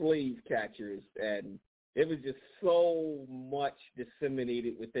 Kinder Slave Catchers. And it was just so much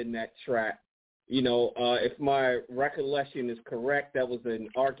disseminated within that track. You know, if my recollection is correct, that was an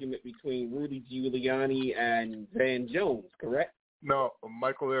argument between Rudy Giuliani and Van Jones, correct? No,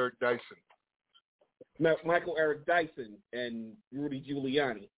 Michael Eric Dyson. Michael Eric Dyson and Rudy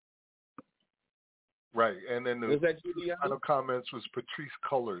Giuliani. Right, and then the final comments was Patrice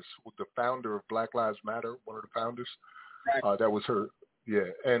Cullors, the founder of Black Lives Matter, one of the founders. Right. That was her.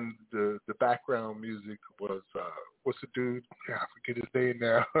 Yeah, and the background music was what's the dude? Yeah, I forget his name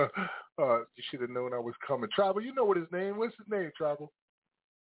now. You should have known I was coming. Tribal, you know what his name? What's his name, Tribal?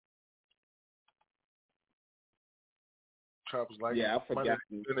 Travel's like, yeah, I forgot.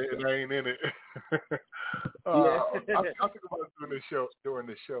 And I ain't in it. I'll think about doing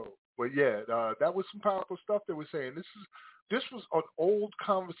this show. But yeah, that was some powerful stuff they were saying. This was an old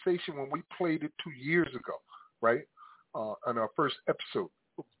conversation when we played it 2 years ago, right? On our first episode.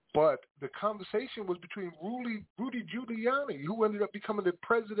 But the conversation was between Rudy Giuliani, who ended up becoming the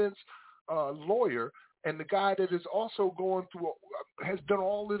president's lawyer, and the guy that is also going through, has done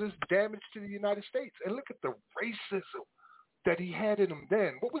all of this damage to the United States. And look at the racism that he had in him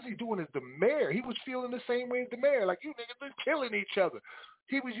then. What was he doing as the mayor? He was feeling the same way as the mayor, like, you niggas been killing each other.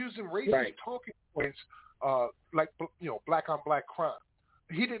 He was using racist talking points like, black on black crime.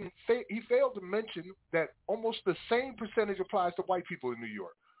 He failed to mention that almost the same percentage applies to white people in New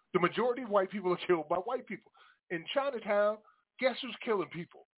York. The majority of white people are killed by white people. In Chinatown, guess who's killing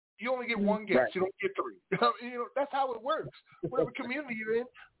people? You only get one guess. You don't get three. That's how it works. Whatever community you're in,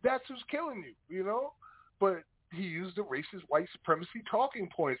 that's who's killing you, But he used the racist white supremacy talking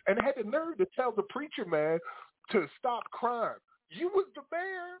points and had the nerve to tell the preacher man to stop crime. You was the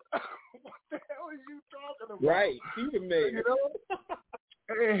mayor. What the hell are you talking about? Right, he's the mayor.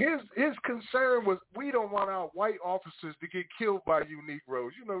 And his concern was, we don't want our white officers to get killed by you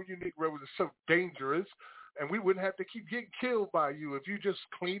Negroes. You Negroes are so dangerous, and we wouldn't have to keep getting killed by you if you just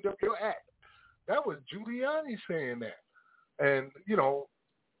cleaned up your act. That was Giuliani saying that. And,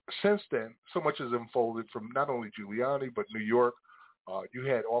 since then, so much has unfolded from not only Giuliani, but New York. You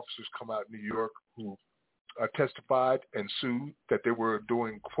had officers come out in New York who testified and sued that they were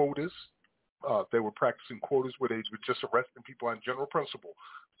doing quotas. They were practicing quotas where they were just arresting people on general principle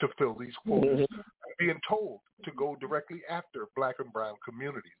to fill these quotas, and being told to go directly after black and brown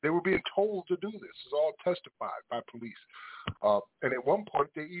communities. They were being told to do this. It's all testified by police. And at one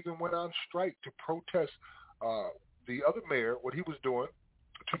point, they even went on strike to protest the other mayor, what he was doing,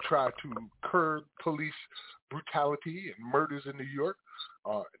 to try to curb police brutality and murders in New York.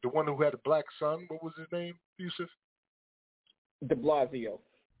 The one who had a black son, what was his name, Yusuf? De Blasio.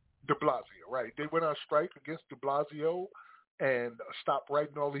 De Blasio, right. They went on strike against De Blasio and stopped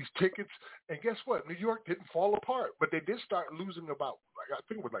writing all these tickets. And guess what? New York didn't fall apart, but they did start losing about, I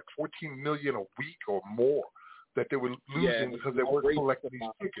think it was like $14 million a week or more that they were losing because they weren't collecting these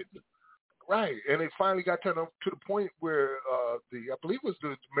tickets. Right, and it finally got turned up to the point where I believe it was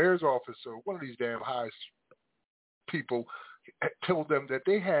the mayor's office or one of these damn highest people told them that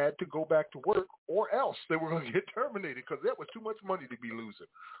they had to go back to work or else they were going to get terminated because there was too much money to be losing,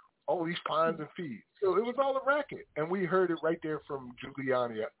 all these fines and fees. So it was all a racket, and we heard it right there from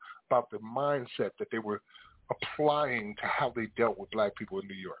Giuliani about the mindset that they were applying to how they dealt with black people in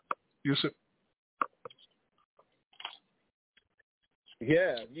New York. Yusuf?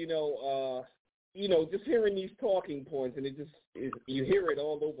 Yeah, just hearing these talking points, and you hear it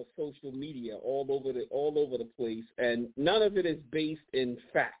all over social media, all over the place, and none of it is based in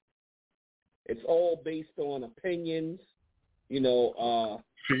fact. It's all based on opinions, gaslighting.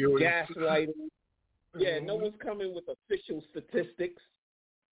 Yeah, no one's coming with official statistics.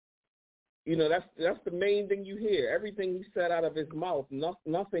 That's the main thing you hear. Everything he said out of his mouth,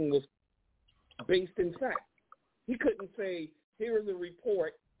 nothing was based in fact. He couldn't say, here is a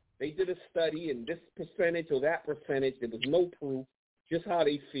report, they did a study and this percentage or that percentage, there was no proof, just how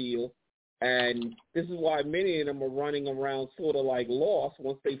they feel. And this is why many of them are running around sort of like lost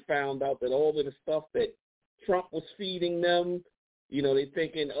once they found out that all of the stuff that Trump was feeding them, they're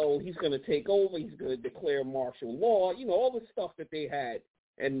thinking, oh, he's going to take over, he's going to declare martial law, all the stuff that they had.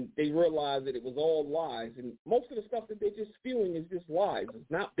 And they realized that it was all lies. And most of the stuff that they're just spewing is just lies.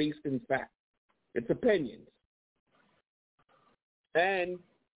 It's not based in fact. It's opinions. And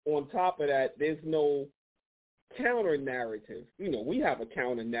on top of that, there's no counter-narrative. We have a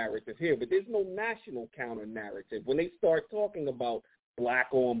counter-narrative here, but there's no national counter-narrative. When they start talking about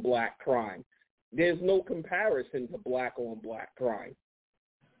black-on-black crime, there's no comparison to black-on-black crime.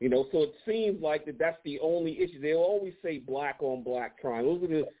 So it seems like that's the only issue. They'll always say black-on-black crime. Those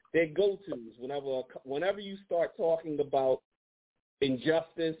are their go-tos. Whenever you start talking about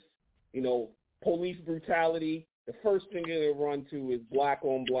injustice, police brutality, the first thing they're going to run to is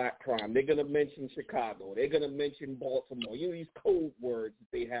black-on-black crime. They're going to mention Chicago. They're going to mention Baltimore. These code words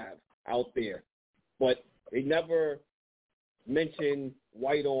that they have out there. But they never mention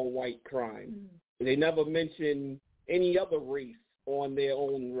white-on-white crime. They never mention any other race on their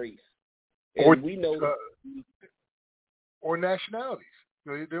own race. And we know or nationalities.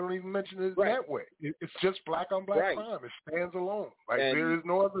 They don't even mention it that way. It's just black-on-black crime. It stands alone. There is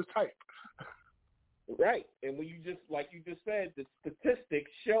no other type. Right. And when you just said, the statistics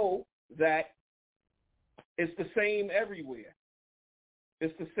show that it's the same everywhere.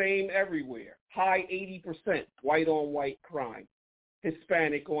 It's the same everywhere. High 80% white-on-white crime,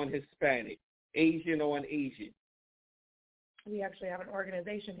 Hispanic on Hispanic, Asian on Asian. We actually have an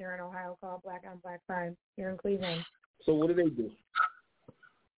organization here in Ohio called Black on Black Crime here in Cleveland. So what do they do?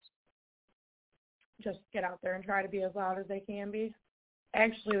 Just get out there and try to be as loud as they can be.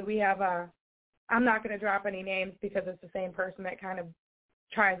 Actually, we have I'm not going to drop any names because it's the same person that kind of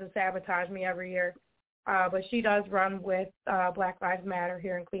tries to sabotage me every year. But she does run with Black Lives Matter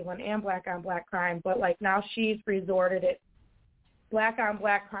here in Cleveland and Black on Black Crime. But now she's resorted it. Black on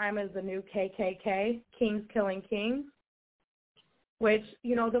Black Crime is the new KKK, Kings Killing Kings, which,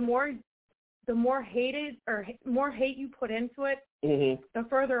 the more hate you put into it, the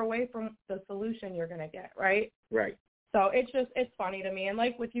further away from the solution you're going to get, right? Right. So it's funny to me. And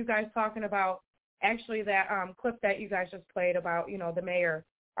like with you guys talking about actually that clip that you guys just played about, the mayor,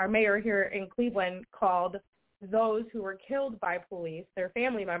 our mayor here in Cleveland called those who were killed by police, their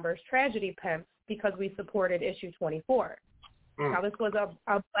family members, tragedy pimps because we supported issue 24. Now this was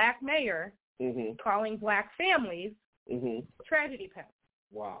a black mayor calling black families tragedy pimps.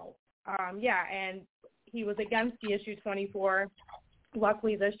 Wow. And he was against the issue 24.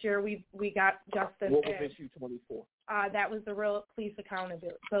 Luckily this year we got justice. What was issue 24? That was the Real Police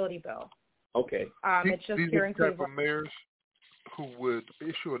Accountability Bill. Okay. It's just these here in are the type Cleveland. of mayors who would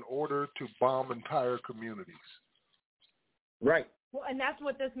issue an order to bomb entire communities. Right. Well, and that's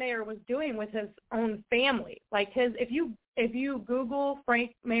what this mayor was doing with his own family. If you Google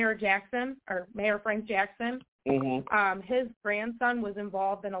Mayor Frank Jackson, his grandson was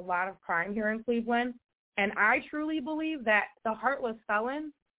involved in a lot of crime here in Cleveland, and I truly believe that the Heartless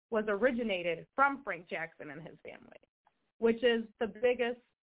Felon was originated from Frank Jackson and his family, which is the biggest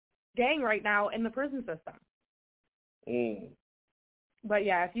gang right now in the prison system. But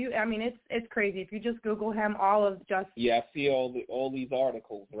yeah, it's crazy. If you just Google him, I see all these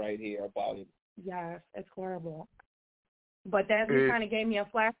articles right here about him. Yes, it's horrible. But that kind of gave me a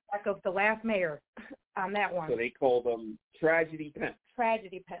flashback of the last mayor on that one. So they call them tragedy pimps.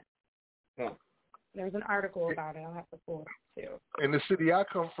 Tragedy pimps. Huh. There's an article about it. I'll have to pull it too. In the city I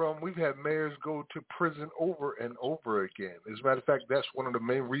come from, we've had mayors go to prison over and over again. As a matter of fact, that's one of the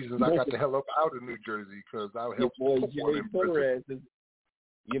main reasons I got the hell up out of New Jersey, because I helped put one in prison.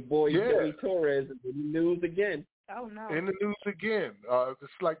 Your boy Joey Torres is in the news again. Oh, no. In the news again.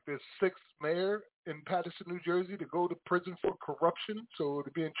 It's like the sixth mayor in Paterson, New Jersey, to go to prison for corruption, so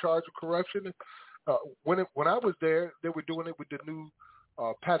to be in charge of corruption. When I was there, they were doing it with the new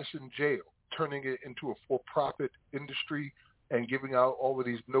Paterson jail, turning it into a for-profit industry and giving out all of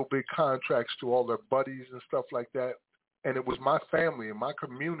these no-bid contracts to all their buddies and stuff like that. And it was my family and my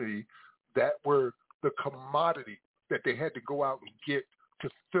community that were the commodity that they had to go out and get to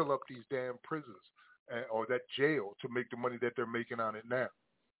fill up these damn prisons or that jail to make the money that they're making on it now.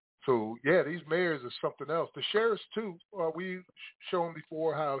 So, yeah, these mayors are something else. The sheriffs, too, we've shown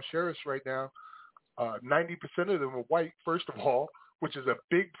before how sheriffs right now, 90% of them are white, first of all, which is a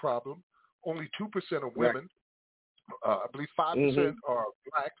big problem. Only 2% are women. I believe 5% are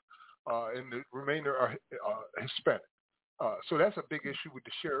black, and the remainder are Hispanic. So that's a big issue with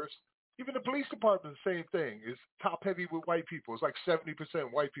the sheriffs. Even the police department, the same thing. It's top-heavy with white people. It's like 70%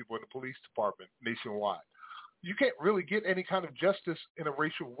 white people in the police department nationwide. You can't really get any kind of justice in a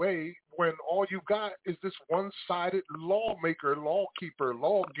racial way when all you got is this one-sided lawmaker, lawkeeper,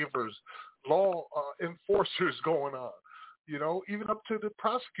 lawgivers, law enforcers going on. You know, even up to the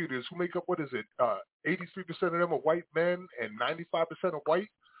prosecutors who make up, 83% of them are white men and 95% are white.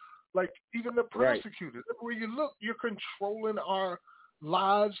 Like, even the prosecutors, everywhere you look, you're controlling our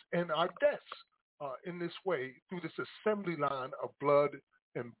lives and our deaths in this way through this assembly line of blood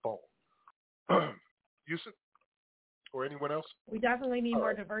and bone. Yusuf? Or anyone else? We definitely need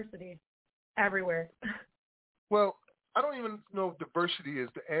more diversity everywhere. Well, I don't even know if diversity is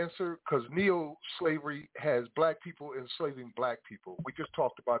the answer, because neo-slavery has black people enslaving black people. We just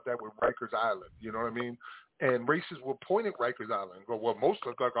talked about that with Rikers Island, you know what I mean? And races will point at Rikers Island and go, well, most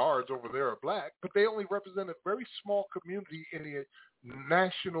of the guards over there are black, but they only represent a very small community in the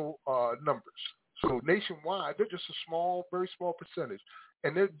national numbers. So nationwide, they're just a small, very small percentage,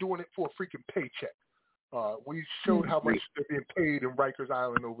 and they're doing it for a freaking paycheck. We showed how much they're being paid in Rikers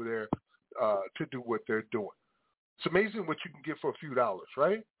Island over there to do what they're doing. It's amazing what you can get for a few dollars,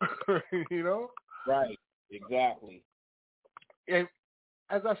 right? You know? Right, exactly. And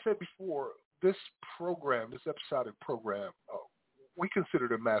as I said before, this program, this episodic program, we consider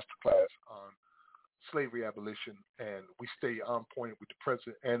it a masterclass on slavery abolition, and we stay on point with the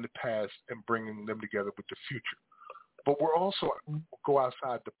present and the past and bringing them together with the future. But we're also go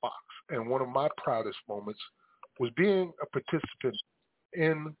outside the box. And one of my proudest moments was being a participant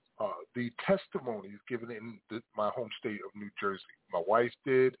in the testimonies given in my home state of New Jersey. My wife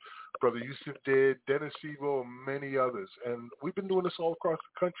did, Brother Yusuf did, Dennis Siegel, and many others. And we've been doing this all across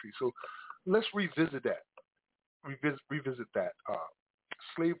the country. So let's revisit that. Revisit that.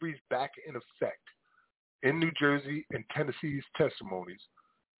 Slavery's back in effect in New Jersey and Tennessee's testimonies.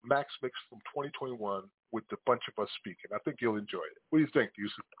 Max Mix from 2021 with a bunch of us speaking. I think you'll enjoy it. What do you think,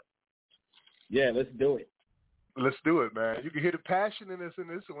 Yusuf? Yeah, let's do it. Let's do it, man. You can hear the passion in this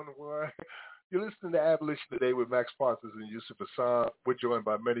one. You're listening to Abolition Today with Max Parsons and Yusuf Hassan. We're joined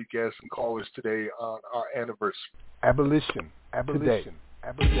by many guests and callers today on our anniversary. Abolition today.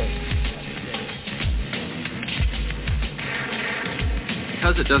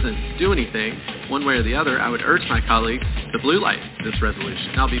 Because it doesn't do anything, one way or the other, I would urge my colleagues to blue light this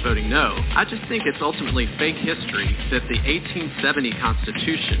resolution. I'll be voting no. I just think it's ultimately fake history that the 1870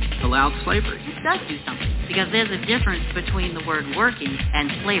 Constitution allowed slavery. It does do something, because there's a difference between the word working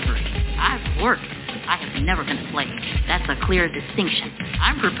and slavery. I've worked. I have never been a slave. That's a clear distinction.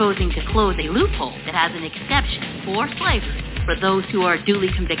 I'm proposing to close a loophole that has an exception for slavery for those who are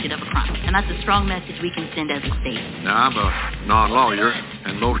duly convicted of a crime. And that's a strong message we can send as a state. Now, I'm a non-lawyer,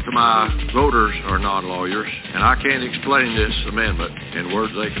 and most of my voters are non-lawyers, and I can't explain this amendment in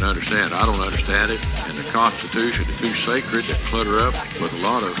words they can understand. I don't understand it, and the Constitution is too sacred to clutter up with a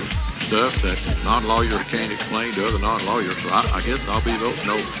lot of stuff that non-lawyers can't explain to other non-lawyers, so I guess I'll be voting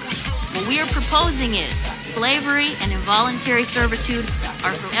no. What we are proposing is slavery and involuntary servitude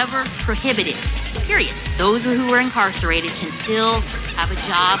are forever prohibited, period. Those who are incarcerated can still have a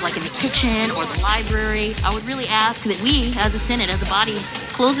job like in the kitchen or the library. I would really ask that we, as a Senate, as a body,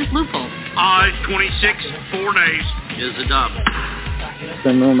 close this loophole. Aye, 26, 4 days is adopted.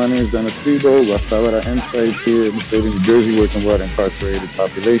 Hello, my name is Dennis Siegel. Hasta ahora Insight here in the state of New Jersey, working with incarcerated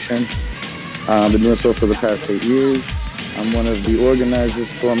population. I've been doing so for the past 8 years. I'm one of the organizers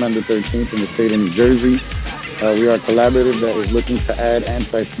for Amendment 13th in the state of New Jersey. We are a collaborative that is looking to add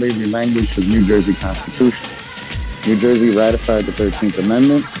anti-slavery language to the New Jersey Constitution. New Jersey ratified the 13th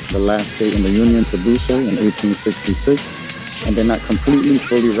Amendment, the last state in the Union to do so in 1866, and did not completely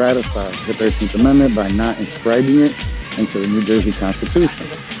fully ratify the 13th Amendment by not inscribing it into the New Jersey Constitution.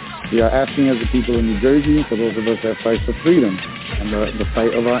 We are asking as the people of New Jersey, for those of us that fight for freedom and the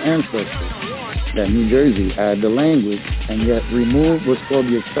fight of our ancestors, that New Jersey add the language and yet remove what's called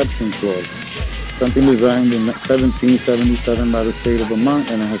the exception clause, something designed in 1777 by the state of Vermont,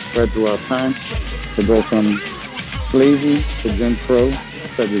 and it has spread throughout time to go from slavery to Jim Crow,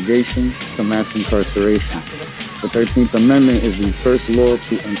 segregation to mass incarceration. The 13th Amendment is the first law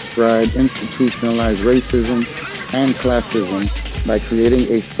to inscribe institutionalized racism and classism by creating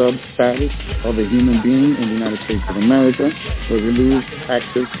a sub-status of a human being in the United States of America, where we lose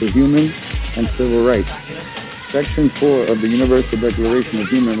access to human and civil rights. Section 4 of the Universal Declaration of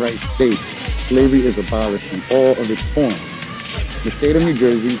Human Rights states slavery is abolished in all of its forms. The state of New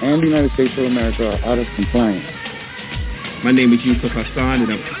Jersey and the United States of America are out of compliance. My name is Yusuf Hassan,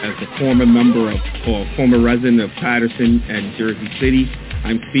 and as a former member or former resident of Patterson and Jersey City,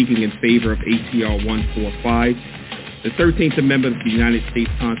 I'm speaking in favor of ATR 145. The 13th Amendment of the United States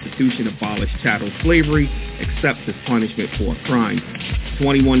Constitution abolished chattel slavery, except as punishment for a crime.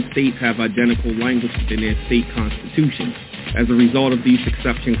 21 states have identical language within their state constitutions. As a result of these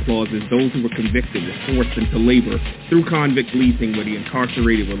exception clauses, those who were convicted were forced into labor through convict leasing, where the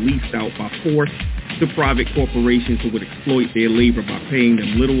incarcerated were leased out by force to private corporations who would exploit their labor by paying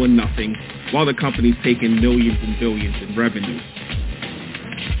them little or nothing, while the companies take in millions and billions in revenue.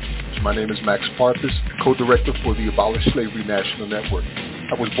 My name is Max Parthas, co-director for the Abolish Slavery National Network.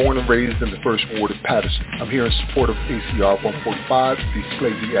 I was born and raised in the First Ward of Patterson. I'm here in support of ACR 145, the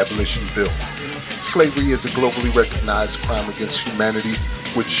Slavery Abolition Bill. Slavery is a globally recognized crime against humanity,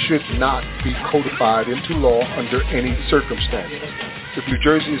 which should not be codified into law under any circumstances. If New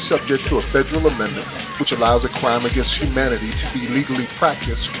Jersey is subject to a federal amendment which allows a crime against humanity to be legally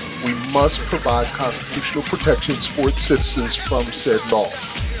practiced, we must provide constitutional protections for its citizens from said law.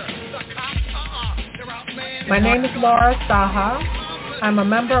 My name is Laura Saha. I'm a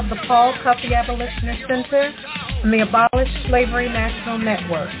member of the Paul Cuffey Abolitionist Center and the Abolish Slavery National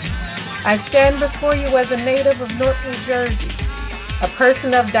Network. I stand before you as a native of North New Jersey, a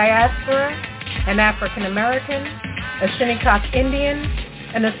person of diaspora, an African American, a Shinnecock Indian,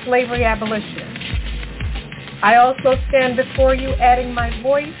 and a slavery abolitionist. I also stand before you adding my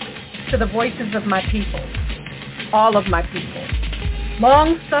voice to the voices of my people, all of my people.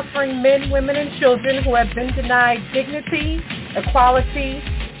 Long-suffering men, women, and children who have been denied dignity, equality,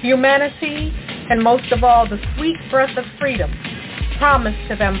 humanity, and most of all, the sweet breath of freedom promised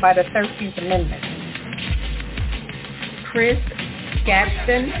to them by the 13th Amendment. Chris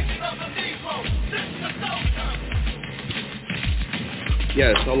Gadsden.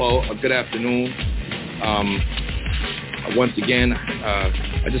 Yes, hello, good afternoon. Once again,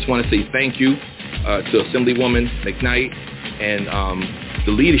 I just want to say thank you to Assemblywoman McKnight and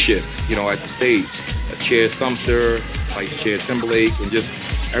the leadership, at the stage, Chair Sumter, Vice Chair Timberlake, and just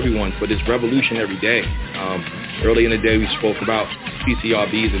everyone for this revolutionary day. Early in the day, we spoke about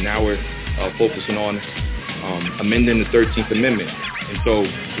PCRBs, and now we're focusing on amending the 13th Amendment. And so,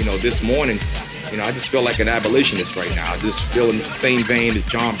 this morning, I just feel like an abolitionist right now. I just feel in the same vein as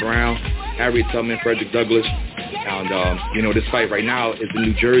John Brown, Harriet Tubman, Frederick Douglass. And, this fight right now is in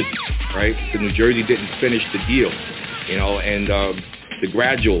New Jersey, right? So New Jersey didn't finish the deal, and the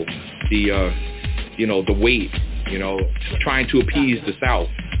gradual, the weight, trying to appease the South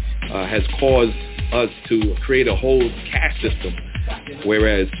has caused us to create a whole caste system,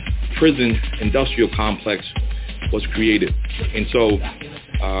 whereas prison industrial complex was created. And so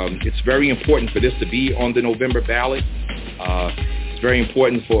it's very important for this to be on the November ballot. It's very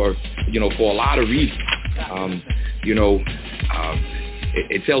important for a lot of reasons.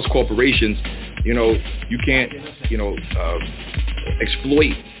 It tells corporations, you can't,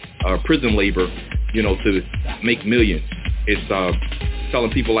 exploit prison labor, to make millions. It's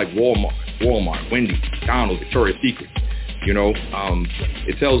telling people like Walmart, Wendy's, McDonald's, Victoria's Secret,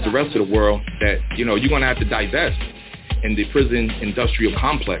 it tells the rest of the world that, you're going to have to divest in the prison industrial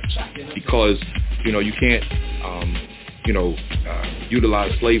complex because, you can't,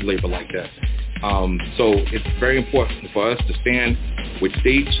 utilize slave labor like that. So it's very important for us to stand with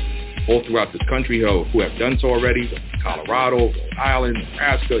states all throughout this country who have done so already, Colorado, Rhode Island,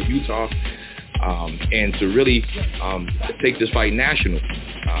 Nebraska, Utah, and to really take this fight national.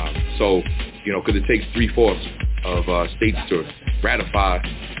 Because it takes 3/4 of states to ratify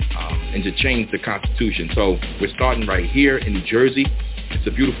and to change the Constitution. So we're starting right here in New Jersey. It's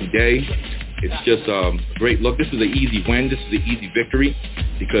a beautiful day. It's just a great look. This is an easy win. This is an easy victory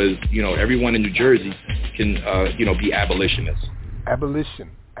because, everyone in New Jersey can, be abolitionists. Abolition.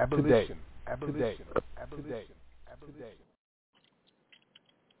 Today.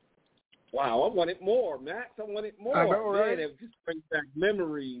 Wow, I wanted more, Max. I wanted more. I know, right? Man, it just brings back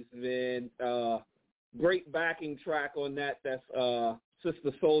memories, man. Great backing track on that. That's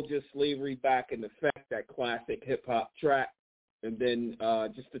Sister Soldier, Slavery Back in Effect, that classic hip-hop track. And then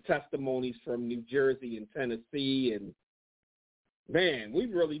just the testimonies from New Jersey and Tennessee. And, man, we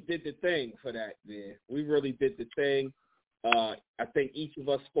really did the thing for that, man. We really did the thing. I think each of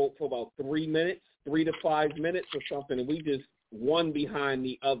us spoke for about 3 minutes, 3 to 5 minutes or something, and we just one behind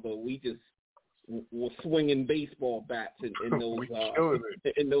the other. We just were swinging baseball bats in those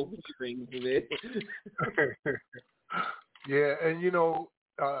hearings, man. Yeah, and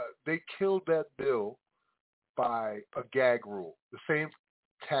they killed that bill by a gag rule, the same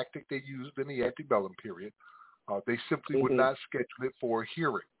tactic they used in the antebellum period. They simply would not schedule it for a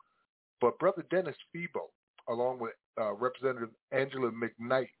hearing. But Brother Dennis Febo, along with Representative Angela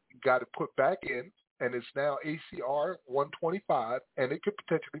McKnight, got it put back in, and it's now ACR 125, and it could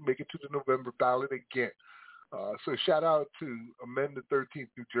potentially make it to the November ballot again. So shout out to Amend the 13th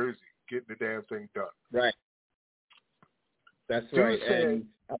New Jersey, getting the damn thing done. Right. That's right. And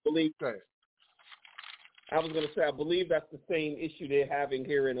I believe I was going to say, I believe that's the same issue they're having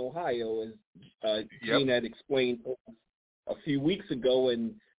here in Ohio, as Gene had explained a few weeks ago.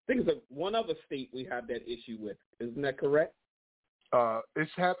 And I think it's one other state we have that issue with. Isn't that correct?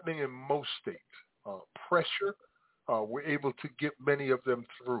 It's happening in most states. Pressure, we're able to get many of them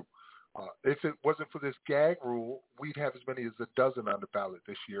through. If it wasn't for this gag rule, we'd have as many as a dozen on the ballot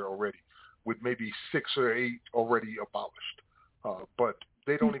this year already, with maybe 6 or 8 already abolished. But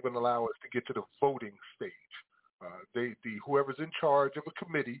they don't even allow us to get to the voting stage. Whoever's in charge of a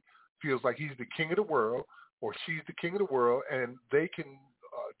committee feels like he's the king of the world or she's the king of the world, and they can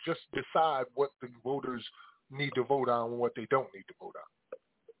just decide what the voters need to vote on and what they don't need to vote on.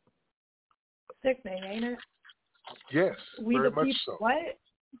 Sickening, ain't it? Yes, very much so. What?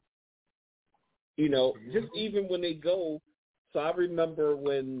 Just even when they go, so I remember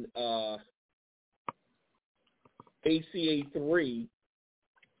when ACA 3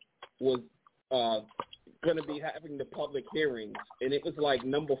 was going to be having the public hearings, and it was like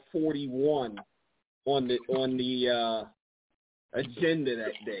number 41 on the agenda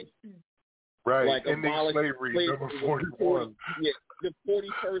that day. Right, like ending slavery, number 41. The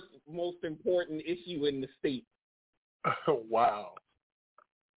 41st most important issue in the state. Wow.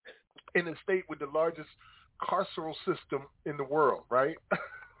 In a state with the largest carceral system in the world, right?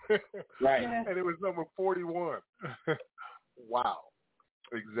 Right. And it was number 41. Wow.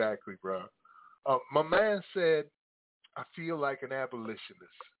 Exactly, bro. My man said, I feel like an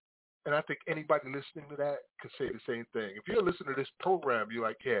abolitionist. And I think anybody listening to that could say the same thing. If you're listening to this program, you're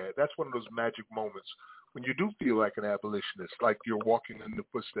like, yeah, that's one of those magic moments when you do feel like an abolitionist, like you're walking in the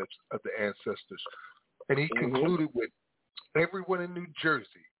footsteps of the ancestors. And he concluded with, everyone in New Jersey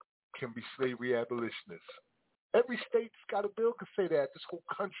can be slavery abolitionists. Every state's got a bill can say that. This whole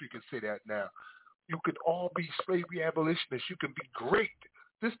country can say that now. You could all be slavery abolitionists. You can be great.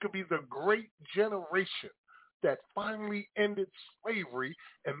 This could be the great generation that finally ended slavery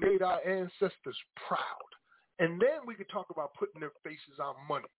and made our ancestors proud. And then we could talk about putting their faces on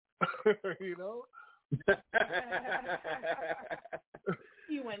money. You know?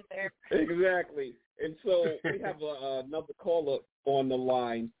 You went there. Exactly. And so we have another caller on the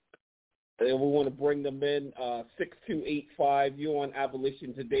line, and we want to bring them in. 6285, you're on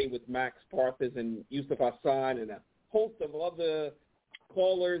Abolition Today with Max Parthas and Yusuf Hassan and a host of other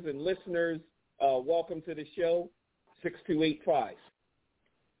callers and listeners. Welcome to the show, 6285.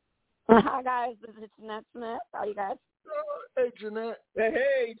 Hi, guys. This is Jeanette Smith. How are you guys? Hey, Jeanette.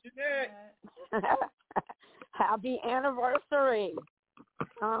 Hey, Jeanette. Happy anniversary.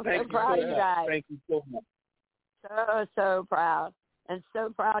 I'm Thank so proud of you guys. Thank you so much. So proud. And so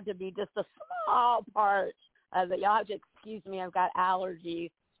proud to be just a small part of it. Y'all have to excuse me. I've got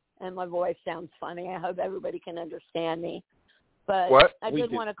allergies, and my voice sounds funny. I hope everybody can understand me. But I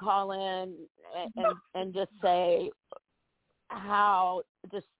did want to call in and just say how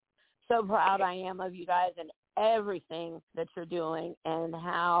just so proud I am of you guys and everything that you're doing, and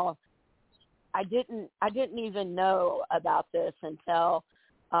how I didn't even know about this until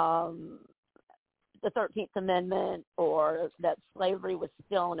the 13th Amendment, or that slavery was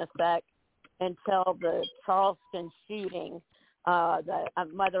still in effect, until the Charleston shooting, the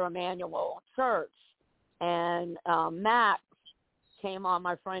Mother Emanuel Church. And Max came on,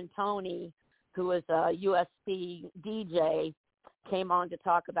 my friend Tony, who was a USB DJ, came on to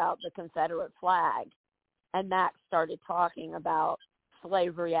talk about the Confederate flag. And Max started talking about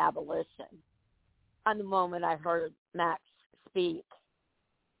slavery abolition. On the moment I heard Max speak,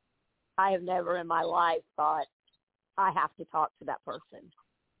 I have never in my life thought, I have to talk to that person.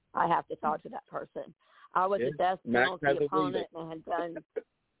 I have to talk to that person. I was a death penalty opponent, and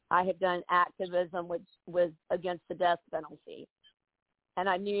I had done activism with against the death penalty. And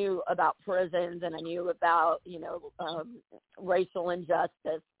I knew about prisons, and I knew about, racial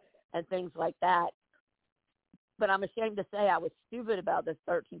injustice and things like that. But I'm ashamed to say I was stupid about this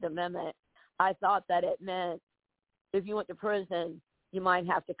 13th Amendment. I thought that it meant if you went to prison, you might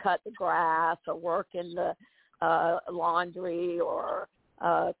have to cut the grass or work in the laundry or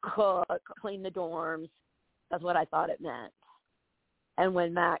cook, clean the dorms. That's what I thought it meant. And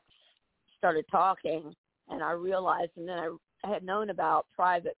when Max started talking, and I realized, and then I had known about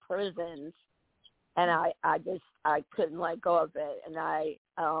private prisons, and I couldn't let go of it. And I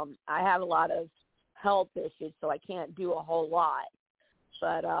have a lot of health issues, so I can't do a whole lot.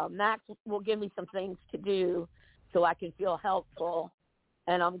 But Max will give me some things to do so I can feel helpful,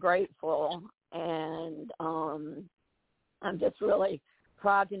 and I'm grateful. And I'm just really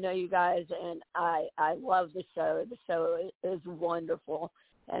proud to know you guys, and I love the show. The show is wonderful,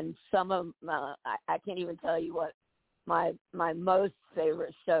 and some of I can't even tell you what my most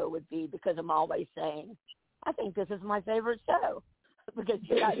favorite show would be, because I'm always saying, I think this is my favorite show, because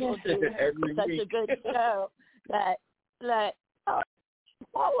you guys will do such a good show that I'm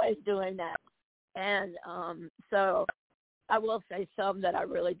always doing that. And so I will say some that I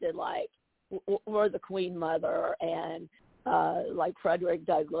really did like were the Queen Mother, and like Frederick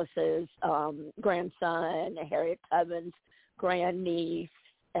Douglass's grandson, Harriet Tubman's grandniece,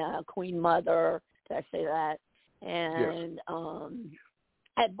 Queen Mother, did I say that? And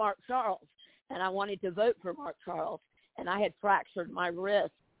had Mark Charles, and I wanted to vote for Mark Charles, and I had fractured my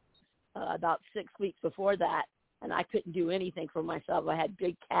wrist about 6 weeks before that, and I couldn't do anything for myself. I had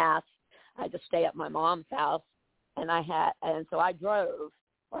big casts. I had to stay at my mom's house, and so I drove,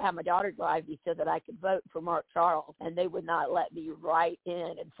 or had my daughter drive me, so that I could vote for Mark Charles, and they would not let me write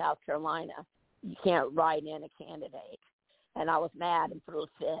in South Carolina. You can't write in a candidate. And I was mad and threw a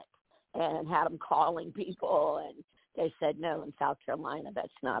fit, and had them calling people, and they said, no, in South Carolina, that's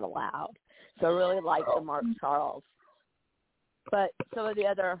not allowed. So I really liked the Mark Charles. But some of the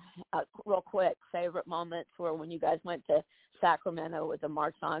other real quick favorite moments were when you guys went to Sacramento with the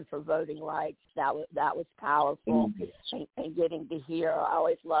March On for Voting Rights. That was powerful, and getting to hear. I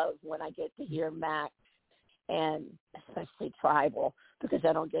always love when I get to hear Max, and especially Tribal, because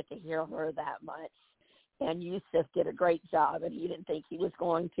I don't get to hear her that much. And Yusuf did a great job, and he didn't think he was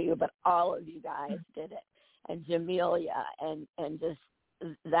going to, but all of you guys did it. And Jamelia, and just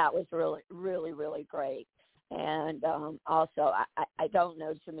that was really, really, really great. And also, I don't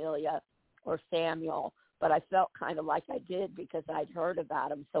know Jamelia or Samuel, but I felt kind of like I did because I'd heard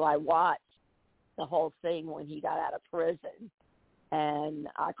about him. So I watched the whole thing when he got out of prison, and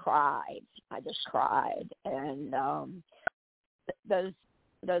I cried. I just cried. And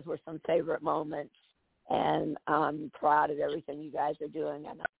those were some favorite moments. And I'm proud of everything you guys are doing,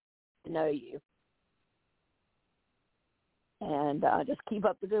 and I know you. And just keep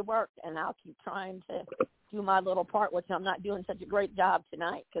up the good work, and I'll keep trying to do my little part, which I'm not doing such a great job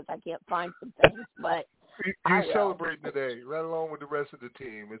tonight because I can't find some things. But you're celebrating today, right along with the rest of the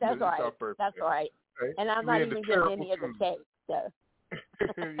team. That's right. Our birthday. That's right. And I'm not even getting any of the cake. So.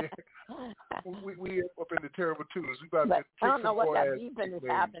 we up in the terrible twos. We about but to I don't know what that beeping is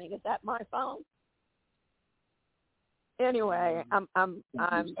happening. Is that my phone? Anyway,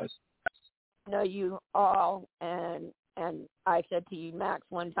 I know you all, and I said to you, Max,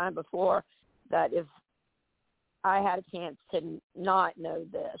 one time before that if I had a chance to not know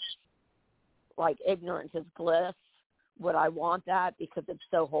this, like ignorance is bliss, would I want that because it's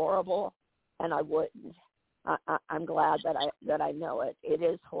so horrible? And I wouldn't. I'm glad that I know it. It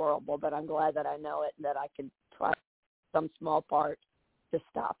is horrible, but I'm glad that I know it and that I can try some small part to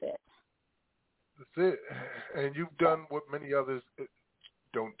stop it. That's it. And you've done what many others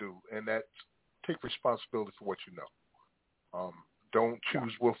don't do, and that's take responsibility for what you know. Don't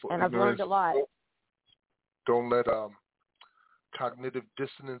choose willful ignorance. And I've learned a lot. Don't let cognitive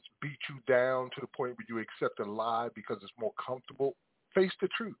dissonance beat you down to the point where you accept a lie because it's more comfortable. Face the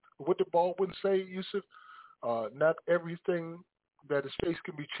truth. What did Baldwin say, Yusuf? Not everything that is faced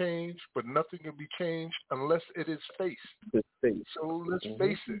can be changed, but nothing can be changed unless it is faced. So let's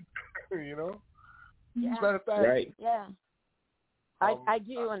face it, you know? Yeah. As a matter of fact, right. Yeah. I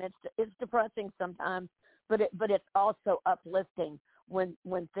do, and it's depressing sometimes, but it's also uplifting when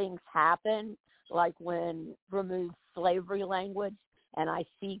things happen, like when remove slavery language, and I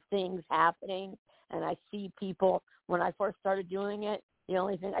see things happening, and I see people. When I first started doing it, the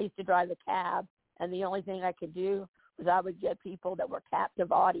only thing, I used to drive a cab, and the only thing I could do was I would get people that were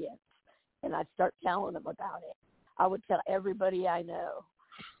captive audience, and I'd start telling them about it. I would tell everybody I know,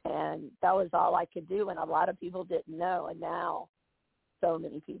 and that was all I could do, and a lot of people didn't know, and now so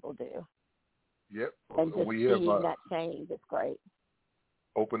many people do. Yep. And just seeing that change is great.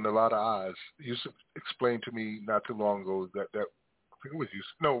 Opened a lot of eyes. Yusuf explained to me not too long ago that I think it was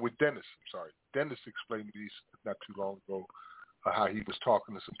Yusuf. No, with Dennis. I'm sorry. Dennis explained to me not too long ago how he was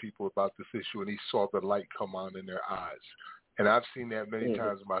talking to some people about this issue, and he saw the light come on in their eyes. And I've seen that many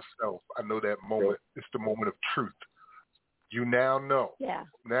times myself. I know that moment. It's the moment of truth. You now know. Yeah.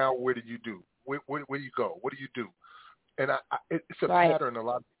 Now what do you do? Where do you go? What do you do? And it's a pattern a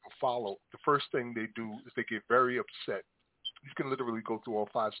lot of people follow. The first thing they do is they get very upset. You can literally go through all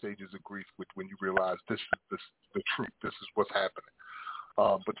 5 stages of grief when you realize this is the truth. This is what's happening.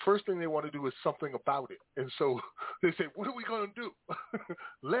 But the first thing they want to do is something about it. And so they say, what are we going to do?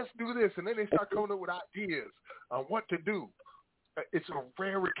 Let's do this. And then they start coming up with ideas on what to do. It's a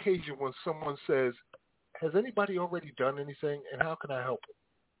rare occasion when someone says, has anybody already done anything, and how can I help them?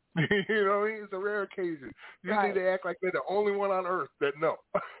 You know what I mean? It's a rare occasion. Usually they act like they're the only one on earth that know.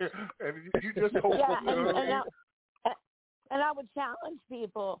 And you just hope. And I would challenge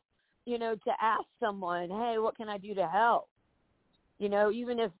people, to ask someone, hey, what can I do to help?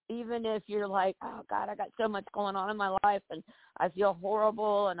 Even if you're like, oh, God, I got so much going on in my life, and I feel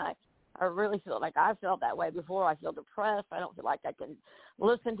horrible, and I really feel like I felt that way before. I feel depressed. I don't feel like I can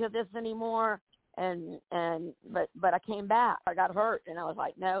listen to this anymore. But I came back. I got hurt, and I was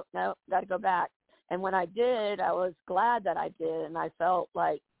like, no, got to go back. And when I did, I was glad that I did, and I felt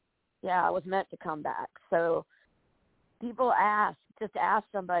like, I was meant to come back. So people just ask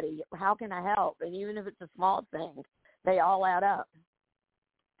somebody, how can I help? And even if it's a small thing, they all add up.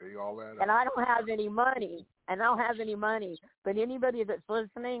 And I don't have any money, but anybody that's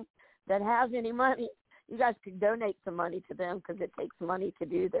listening that has any money, you guys could donate some money to them because it takes money to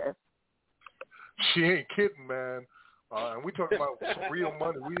do this. She ain't kidding, man. And we talking about some real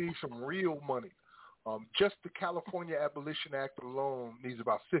money. We need some real money. Just the California Abolition Act alone needs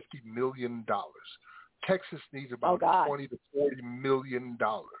about $50 million. Texas needs about $20 to $40 million.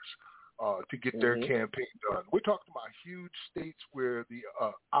 to get their campaign done. We're talking about huge states where the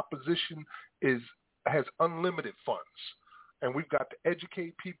opposition has unlimited funds. And we've got to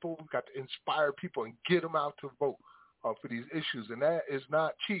educate people, we've got to inspire people and get them out to vote for these issues. And that is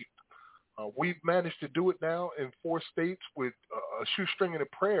not cheap. We've managed to do it now in 4 states with a shoestring and a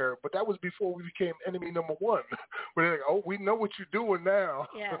prayer, but that was before we became enemy number 1. We're like, oh, we know what you're doing now.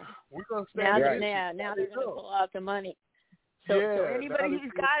 Yeah. We're going to stand now they're going to pull out the money. So anybody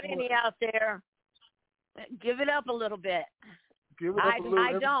who's got any out there, give it up a little bit. I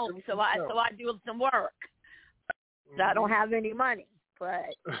don't, so I do some work. So I don't have any money,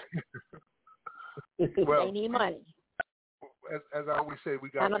 but they need money. As I always say, we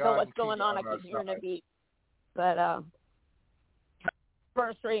got. I don't know what's going on. I keep hearing a beat, but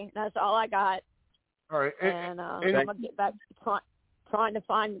anniversary. That's all I got. All right, and I'm gonna get back to trying to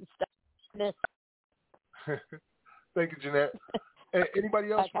find stuff. Thank you, Jeanette.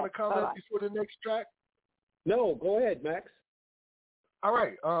 Anybody else want to comment before the next track? No, go ahead, Max. All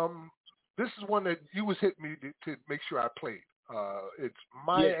right. This is one that you was hitting me to make sure I played. It's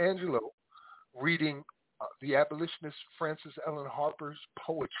Maya Angelou reading the abolitionist Frances Ellen Harper's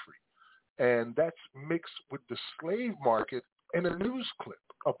poetry. And that's mixed with the slave market and a news clip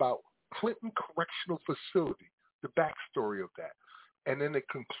about Clinton Correctional Facility, the backstory of that. And then it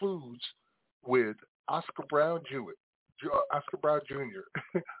concludes with Oscar Brown Jr.,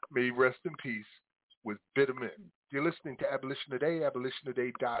 may he rest in peace, with Bitter Men. You're listening to Abolition Today,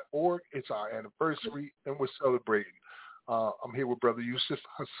 abolitiontoday.org. It's our anniversary, and we're celebrating. I'm here with Brother Yusuf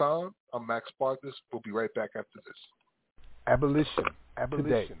Hassan. I'm Max Bargus. We'll be right back after this. Abolition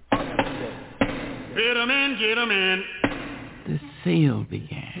today. Bitter men, bitter men. The sale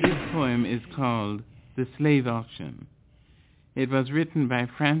began. This poem is called The Slave Auction. It was written by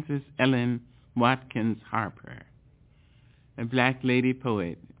Frances Ellen Watkins Harper, a black lady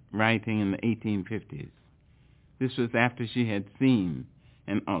poet writing in the 1850s. This was after she had seen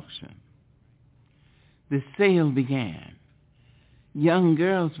an auction. The sale began. Young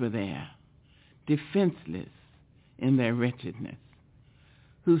girls were there, defenseless in their wretchedness,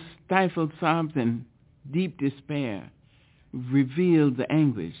 whose stifled sobs and deep despair revealed the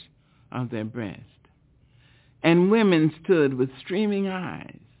anguish of their breast. And women stood with streaming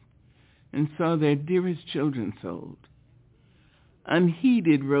eyes and saw their dearest children sold.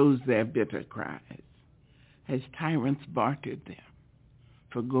 Unheeded rose their bitter cries as tyrants bartered them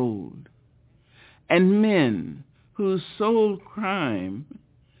for gold. And men whose sole crime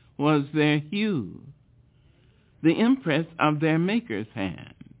was their hue, the impress of their maker's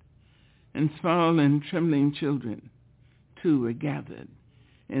hand, and small and trembling children too were gathered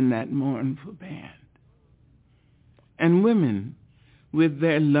in that mournful band. And women with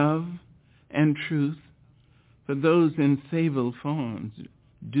their love and truth for those in sable forms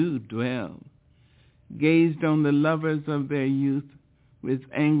do dwell, gazed on the lovers of their youth with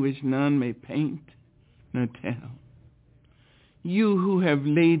anguish none may paint nor tell. You who have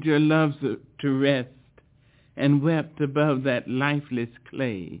laid your loves to rest and wept above that lifeless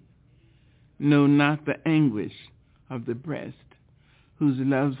clay, know not the anguish of the breast whose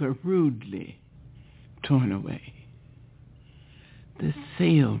loves are rudely torn away. The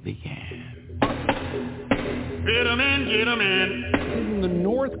sale began. In the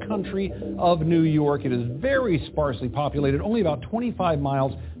North Country of New York, it is very sparsely populated, only about 25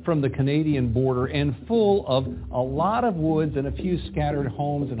 miles from the Canadian border, and full of a lot of woods and a few scattered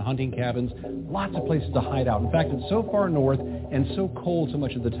homes and hunting cabins, lots of places to hide out. In fact, it's so far north and so cold so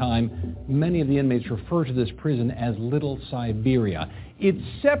much of the time, many of the inmates refer to this prison as Little Siberia.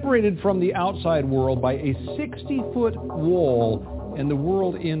 It's separated from the outside world by a 60-foot wall, and the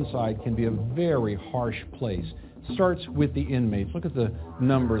world inside can be a very harsh place. Starts with the inmates. Look at the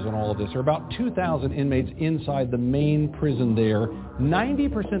numbers on all of this. There are about 2,000 inmates inside the main prison there.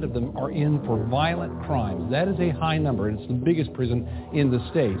 90% of them are in for violent crimes. That is a high number, and it's the biggest prison in the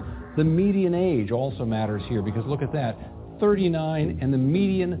state. The median age also matters here, because look at that, 39, and the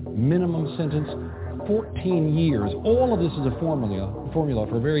median minimum sentence, 14 years. All of this is a formula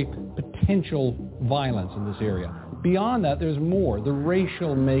for very potential violence in this area. Beyond that, there's more. The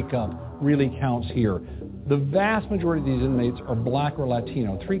racial makeup really counts here. The vast majority of these inmates are black or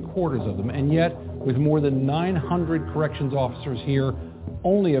Latino, 3/4 of them, and yet with more than 900 corrections officers here,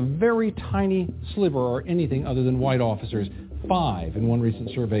 only a very tiny sliver are anything other than white officers. 5 in one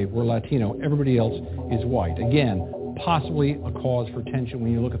recent survey were Latino. Everybody else is white. Again, possibly a cause for tension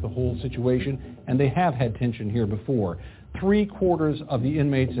when you look at the whole situation, and they have had tension here before. 3/4 of the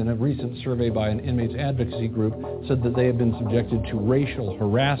inmates in a recent survey by an inmates advocacy group said that they have been subjected to racial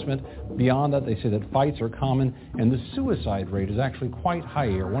harassment. Beyond that, they say that fights are common, and the suicide rate is actually quite high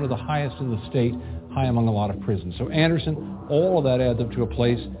here, one of the highest in the state, high among a lot of prisons. So Anderson, all of that adds up to a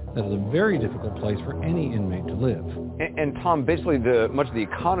place that is a very difficult place for any inmate to live. And Tom, basically much of the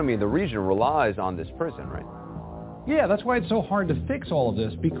economy in the region relies on this prison, right? Yeah, that's why it's so hard to fix all of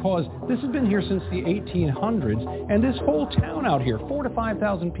this, because this has been here since the 1800s, and this whole town out here, 4,000 to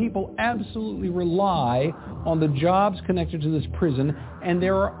 5,000 people, absolutely rely on the jobs connected to this prison, and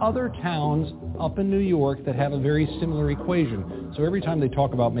there are other towns up in New York that have a very similar equation. So every time they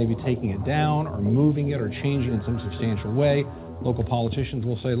talk about maybe taking it down or moving it or changing it in some substantial way, local politicians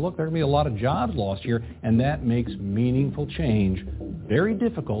will say, look, there are going to be a lot of jobs lost here, and that makes meaningful change very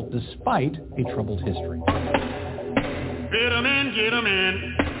difficult despite a troubled history. Get 'em in, get 'em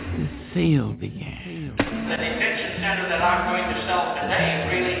in. The sale began. The detention center that I'm going to sell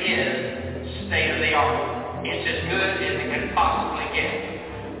today really is state of the art. It's as good as it can possibly get.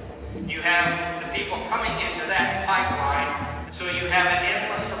 You have the people coming into that pipeline, so you have an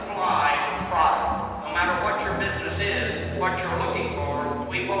endless supply of product. No matter what your business is, what you're looking for,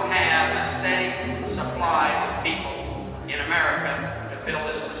 we will have a steady supply of people in America to fill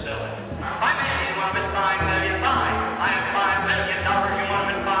this facility. $5 million, you want to bet $5 million, fine. I have $5 million, you want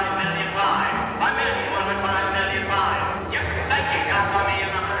to bet $5 million, fine. $5 million, you want to bet $5 million, fine. Yep, thank you, got $5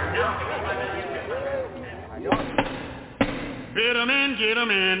 million, now give me $5 million. Get 'em in, get 'em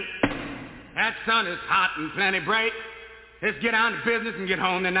in. That sun is hot and plenty bright. Let's get on to business and get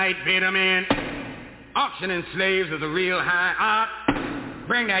home tonight, bid 'em in. Auctioning slaves is a real high art.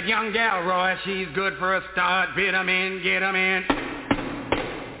 Bring that young gal, Roy, she's good for a start. Bid 'em in, get 'em in.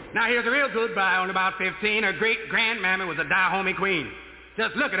 Now here's a real good buy, only about 15. Her great-grandmammy was a Dahomey queen.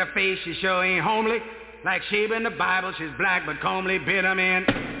 Just look at her face, she sure ain't homely. Like Sheba in the Bible, she's black but comely. Bid 'em in.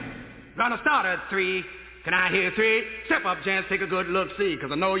 Gonna start at 3. Can I hear 3? Step up, gents, take a good look, see,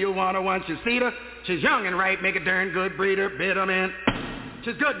 'cause I know you'll want her once you see her. She's young and right, make a darn good breeder. Bid 'em in.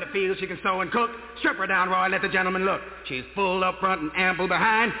 She's good in the field, she can sew and cook. Strip her down, Roy, let the gentleman look. She's full up front and ample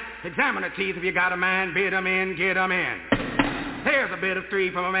behind. Examine her teeth if you got a mind. Bid 'em in, get 'em in. Here's a bid of 3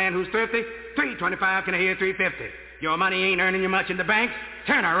 from a man who's thrifty. $3.25, can I hear $3.50? Your money ain't earning you much in the banks.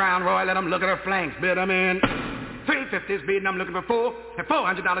 Turn her around, Roy, let 'em look at her flanks. Bid 'em in. $3.50's bidding, I'm looking for 4. At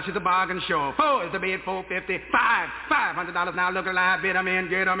 $400, she's a bargain sure. 4 is the bid, $4.50. $500 now, look alive. Bid 'em in,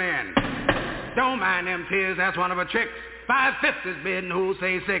 get 'em in. Don't mind them tears, that's one of her tricks. $5.50's bidding, who'll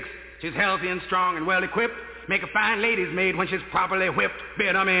say 6? She's healthy and strong and well equipped. Make a fine lady's maid when she's properly whipped.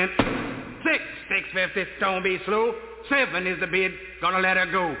 Bid 'em in. $6.50, don't be slow. 7 is the bid, gonna let her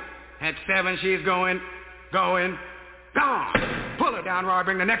go. At 7 she's gone. Pull her down, Roy,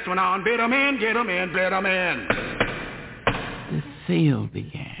 bring the next one on. Bid 'em in, get 'em in, bid 'em in. The sale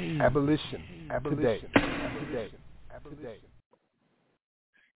began. Abolition today.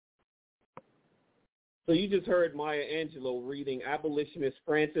 So you just heard Maya Angelou reading abolitionist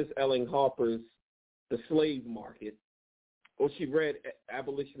Frances Ellen Harper's The Slave Market. Well, she read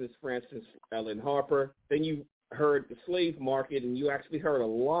abolitionist Frances Ellen Harper. Then you heard The Slave Market, and you actually heard a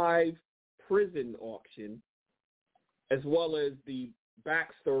live prison auction, as well as the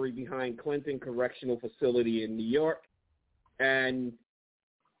backstory behind Clinton Correctional Facility in New York and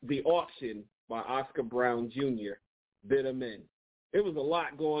the auction by Oscar Brown Jr., Bid 'em in. There was a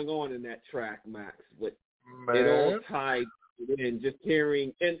lot going on in that track, Max, but it all tied in, just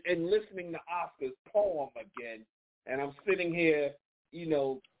hearing and listening to Oscar's poem again. And I'm sitting here,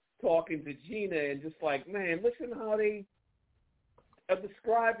 talking to Gina and just like, man, listen how they are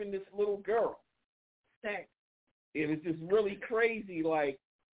describing this little girl. Thanks. It was just really crazy, like,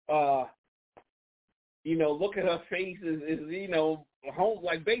 look at her face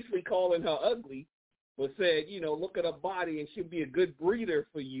like basically calling her ugly, but said, look at her body and she'll be a good breeder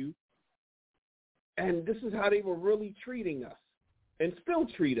for you. And this is how they were really treating us and still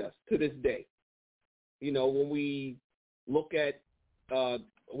treat us to this day. When we look at,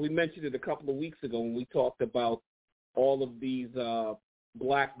 we mentioned it a couple of weeks ago when we talked about all of these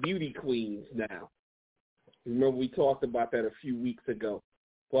black beauty queens now. Remember we talked about that a few weeks ago.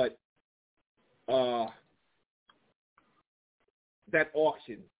 But that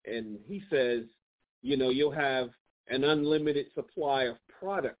auction, and he says, you'll have an unlimited supply of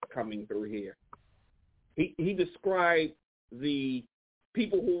product coming through here. He described the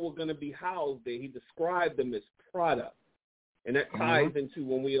people who were going to be housed there. He described them as product. And that ties into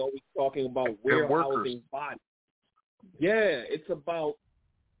when we're always talking about warehousing bodies. Yeah, it's about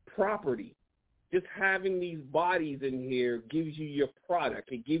property. just having these bodies in here gives you your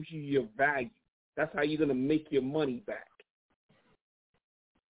product. It gives you your value. That's how you're going to make your money back.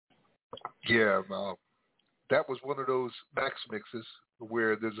 Yeah, that was one of those Max mixes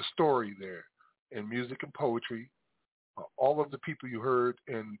where there's a story there in music and poetry. All of the people you heard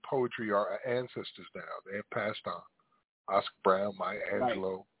in poetry are our ancestors now. They have passed on. Oscar Brown, Maya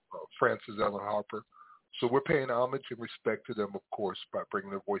Angelou, Frances Ellen Harper. So we're paying homage and respect to them, of course, by bringing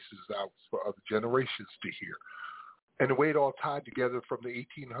their voices out for other generations to hear. And the way it all tied together from the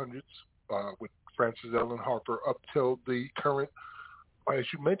 1800s with Frances Ellen Harper up till the current, as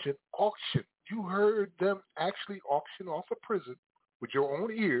you mentioned, auction. You heard them actually auction off a prison with your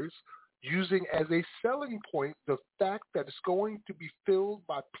own ears, using as a selling point the fact that it's going to be filled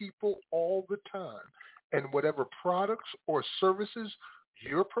by people all the time. And whatever products or services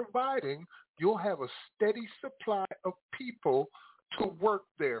you're providing, you'll have a steady supply of people to work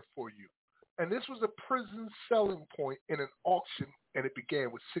there for you. And this was a prison selling point in an auction, and it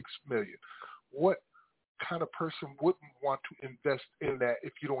began with $6 million. What kind of person wouldn't want to invest in that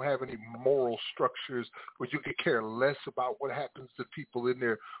if you don't have any moral structures, or you could care less about what happens to people in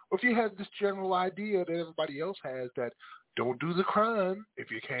there? Or if you have this general idea that everybody else has that don't do the crime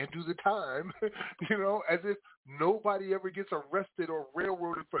if you can't do the time, as if nobody ever gets arrested or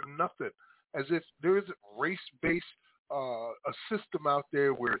railroaded for nothing, as if there isn't race-based a system out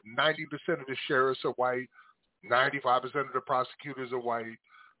there where 90% of the sheriffs are white, 95% of the prosecutors are white,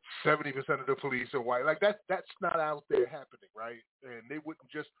 70% of the police are white. Like that's not out there happening, right? And they wouldn't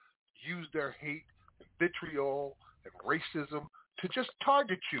just use their hate and vitriol and racism to just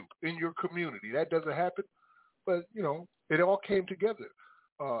target you in your community. That doesn't happen. But, it all came together.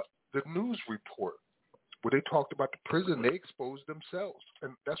 The news report, where they talked about the prison, they exposed themselves.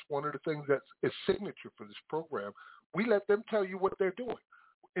 And that's one of the things that's a signature for this program. We let them tell you what they're doing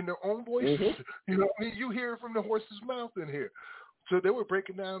in their own voices. Mm-hmm. You hear it from the horse's mouth in here. So they were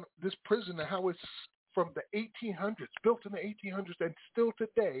breaking down this prison and how it's from the 1800s, built in the 1800s, and still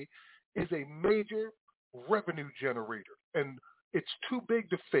today is a major revenue generator. And it's too big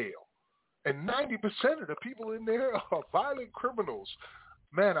to fail. And 90% of the people in there are violent criminals.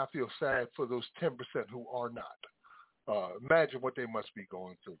 Man, I feel sad for those 10% who are not. Imagine what they must be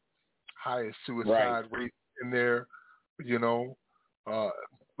going through. Highest suicide rate in there,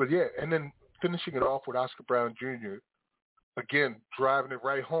 But yeah, and then finishing it off with Oscar Brown Jr., again, driving it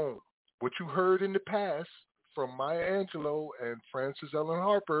right home. What you heard in the past from Maya Angelou and Frances Ellen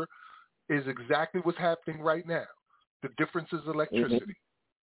Harper is exactly what's happening right now. The difference is electricity. Mm-hmm.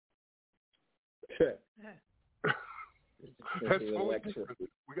 That's electricity.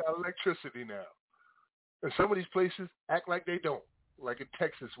 We got electricity now. And some of these places act like they don't. Like in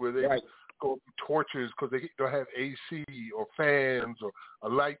Texas, where they go through torches because they don't have AC or fans or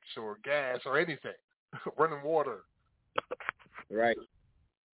lights or gas or anything. Running water. Right.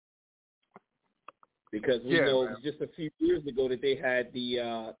 Because we know just a few years ago that they had the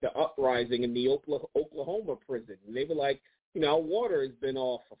uprising in the Oklahoma prison. And they were like, our water has been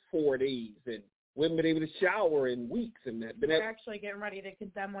off for 4 days, and we haven't been able to shower in weeks. And they're actually getting ready to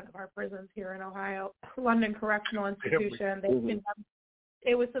condemn one of our prisons here in Ohio, London Correctional Institution. They condemned.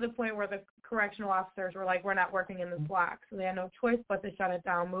 It was to the point where the correctional officers were like, we're not working in this block. So they had no choice but to shut it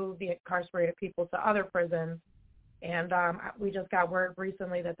down, move the incarcerated people to other prisons. And we just got word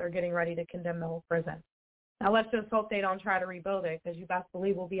recently that they're getting ready to condemn the whole prison. Now, let's just hope they don't try to rebuild it, because you best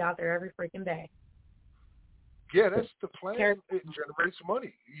believe we'll be out there every freaking day. Yeah, that's the plan. It generates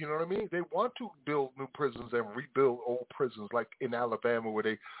money. You know what I mean? They want to build new prisons and rebuild old prisons, like in Alabama, where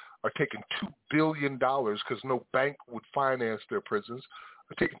they are taking $2 billion because no bank would finance their prisons.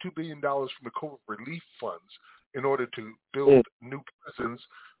 They're taking $2 billion from the COVID relief funds in order to build new prisons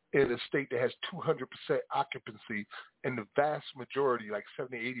in a state that has 200% occupancy, and the vast majority, like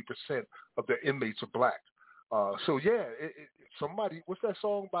 70-80% of their inmates are black. Somebody, what's that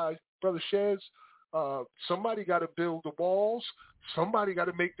song by Brother Shez? Somebody got to build the walls. Somebody got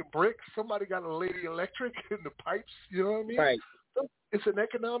to make the bricks. Somebody got to lay the electric in the pipes. You know what I mean? Right. It's an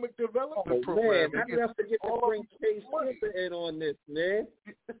economic development program. Man, how did I forget to bring Chase Spencer in on this, man?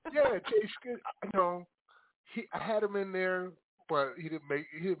 Yeah, Chase. I had him in there, but he didn't make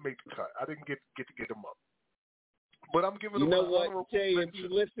the cut. I didn't get to get him up. But I'm giving him. You know what, Jay? If you're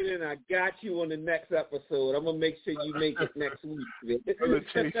listening, I got you on the next episode. I'm gonna make sure you make it next week.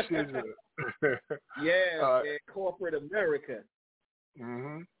 Man, corporate America.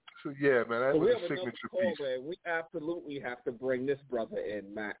 Mhm. So yeah, man, that was a signature piece. Man. We absolutely have to bring this brother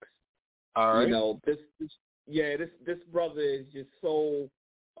in, Max. All right. This brother is just so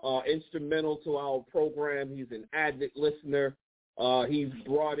instrumental to our program. He's an avid listener. He's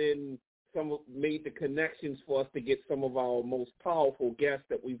brought in made the connections for us to get some of our most powerful guests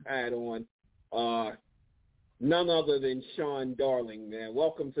that we've had on. None other than Sean Darling, man.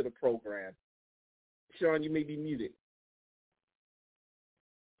 Welcome to the program. Sean, you may be muted.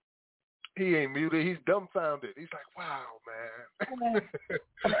 He ain't muted. He's dumbfounded. He's like, wow, man.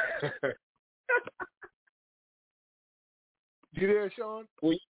 You there, Sean?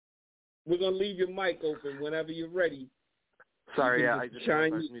 We're going to leave your mic open whenever you're ready. Sorry, I just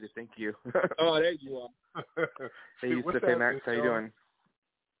muted. Thank you. Oh, there you are. Hey, Yusuf and Max, how you doing?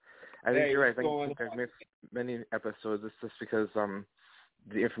 I think you're right. I think I've missed many episodes. It's just because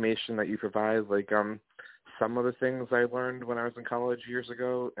the information that you provide, like some of the things I learned when I was in college years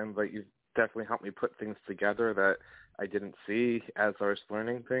ago, and like you've definitely helped me put things together that I didn't see as I was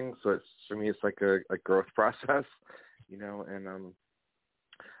learning things. So for me, it's like a growth process, and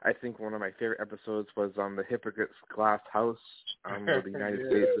I think one of my favorite episodes was the Hypocrite's Glass House, where the United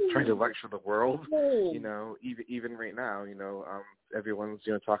States is trying to lecture the world. Even right now, everyone's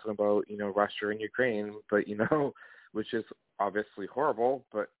talking about Russia and Ukraine, but which is obviously horrible.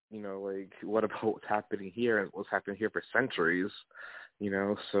 But like what about what's happening here and what's happened here for centuries?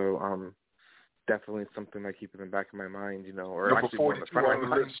 So definitely something I keep in the back of my mind. Or Number actually 42 on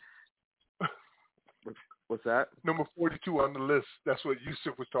the list. What's that? Number 42 on the list. That's what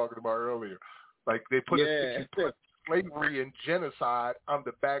Yusuf was talking about earlier. Like they put slavery and genocide on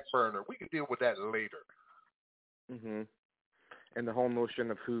the back burner. We can deal with that later. Mhm. And the whole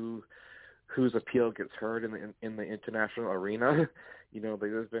notion of whose appeal gets heard in the international arena.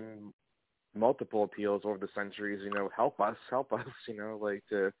 There's been multiple appeals over the centuries. Help us. Like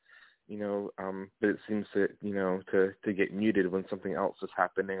to. But it seems to to get muted when something else is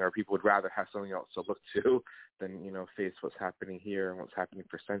happening, or people would rather have something else to look to than face what's happening here and what's happening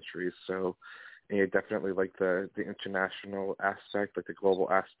for centuries. So, definitely like the international aspect, like the global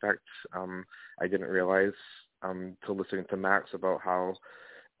aspect. I didn't realize till listening to Max about how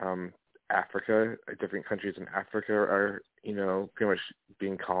Africa, different countries in Africa are pretty much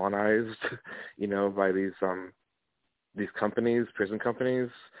being colonized, by these companies, prison companies.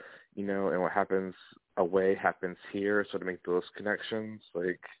 And what happens away happens here. So to make those connections,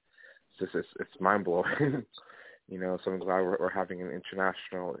 like, it's mind blowing. So I'm glad we're having an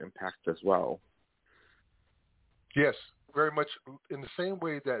international impact as well. Yes, very much in the same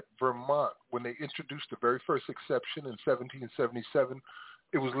way that Vermont, when they introduced the very first exception in 1777,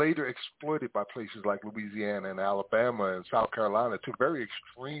 it was later exploited by places like Louisiana and Alabama and South Carolina to very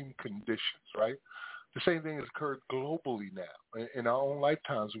extreme conditions, right? The same thing has occurred globally now. In our own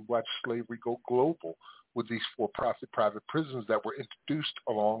lifetimes, we watched slavery go global with these for-profit private prisons that were introduced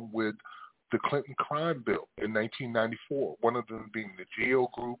along with the Clinton crime bill in 1994, one of them being the GEO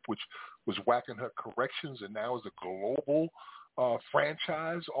Group, which was Wackenhut Corrections and now is a global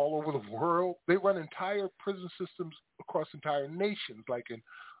franchise all over the world. They run entire prison systems across entire nations, like in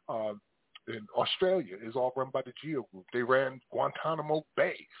Australia is all run by the GEO Group. They ran Guantanamo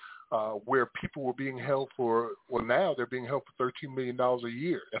Bay, where people were being held now they're being held for $13 million a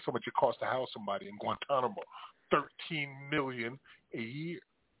year. That's how much it costs to house somebody in Guantanamo, $13 million a year.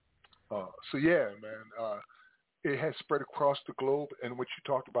 So yeah, man, it has spread across the globe. And what you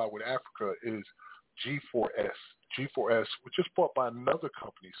talked about with Africa is G4S. G4S was just bought by another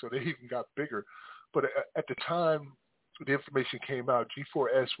company, so they even got bigger. But at the time the information came out,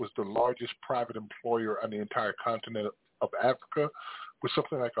 G4S was the largest private employer on the entire continent of Africa, with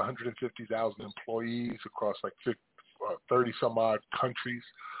something like 150,000 employees across like 30 some odd countries.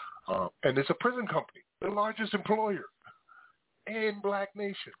 And it's a prison company, the largest employer in black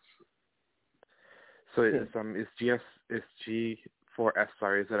nations. So is G4S,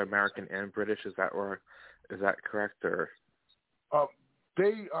 sorry, is that American and British? Is that correct, or?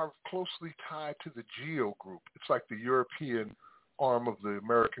 They are closely tied to the GEO Group. It's like the European arm of the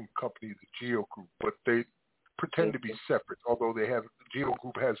American company, the GEO Group, but they pretend to be separate, although the GEO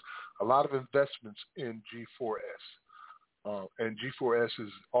Group has a lot of investments in G4S. And G4S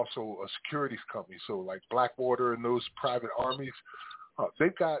is also a securities company. So like Blackwater and those private armies,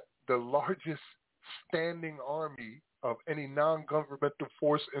 they've got the largest standing army of any non-governmental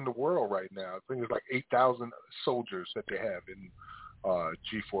force in the world right now. I think it's like 8,000 soldiers that they have in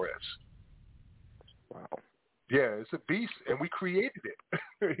G4S. Wow. Yeah, it's a beast, and we created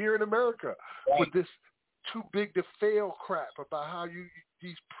it here in America with this too big to fail crap about how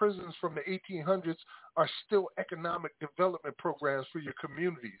these prisons from the 1800s are still economic development programs for your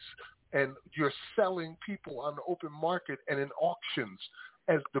communities, and you're selling people on the open market and in auctions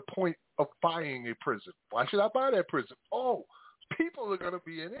as the point of buying a prison. Why should I buy that prison? Oh, people are going to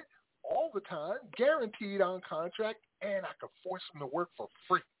be in it all the time, guaranteed on contract, and I can force them to work for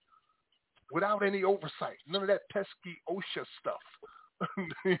free. without any oversight. None of that pesky OSHA stuff.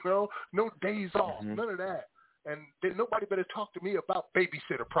 No days off, none of that. And then nobody better talk to me about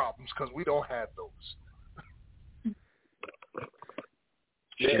babysitter problems because we don't have those.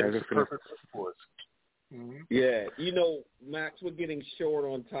 Yeah, perfect for us. Mm-hmm. Yeah, Max, we're getting short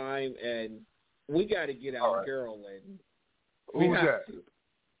on time, and we got to get our girl in. Who's that?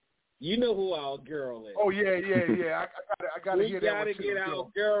 You know who our girl is. Oh, yeah. I got to hear that one, too. We got to get our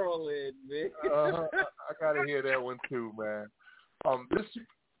girl in, man. I got to hear that one, too, man. This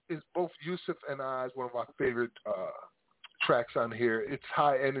is both Yusuf and I's one of our favorite tracks on here. It's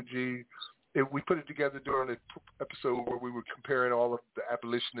high energy. We put it together during an episode where we were comparing all of the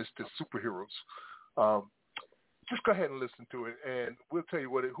abolitionists to superheroes. Just go ahead and listen to it, and we'll tell you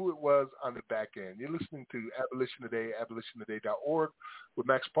who it was on the back end. You're listening to Abolition Today, abolitiontoday.org, with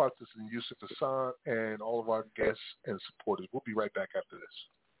Max Partis and Yusuf Hassan and all of our guests and supporters. We'll be right back after this.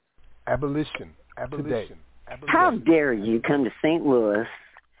 Abolition Today. How dare you come to St. Louis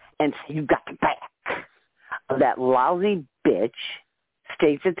and say you got the back of that lousy bitch,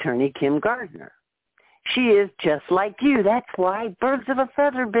 State's Attorney Kim Gardner. She is just like you. That's why birds of a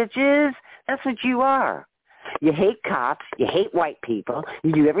feather, bitches. That's what you are. You hate cops. You hate white people.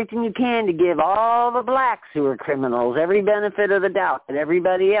 You do everything you can to give all the blacks who are criminals every benefit of the doubt, but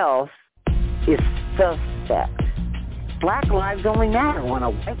everybody else is suspect. Black lives only matter when a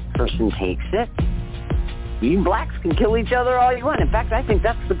white person takes it. You blacks can kill each other all you want. In fact, I think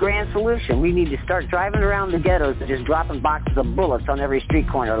that's the grand solution. We need to start driving around the ghettos and just dropping boxes of bullets on every street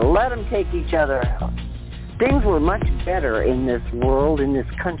corner. Let them take each other out. Things were much better in this world, in this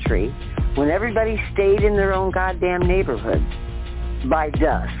country, when everybody stayed in their own goddamn neighborhoods by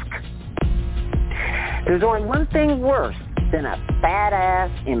dusk. There's only one thing worse than a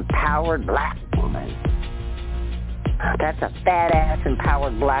badass, empowered black woman. That's a badass,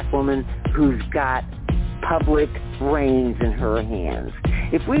 empowered black woman who's got public reins in her hands.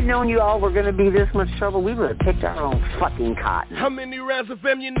 If we'd known you all were going to be this much trouble, we would have picked our own fucking cotton. How many rounds of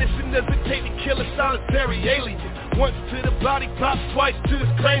ammunition does it take to kill a solitary alien? Once to the body, pop twice to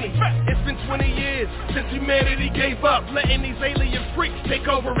his cranium. It's been 20 years since humanity gave up, letting these alien freaks take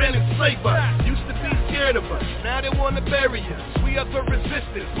over and enslave us. Used to be scared of us, now they want to bury us. We are the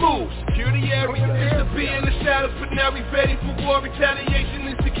resistance, move, secure the area. Used to be in the shadows, but now we ready for war. Retaliation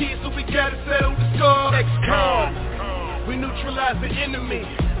is the key, so we gotta settle the score. Ex-con. We neutralize the enemy,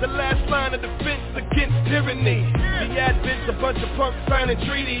 the last line of defense against tyranny. The advent's a bunch of punks signing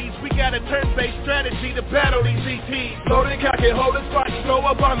treaties. We got a turn-based strategy to battle these ETs. Loading, cocking, holding, spotting, go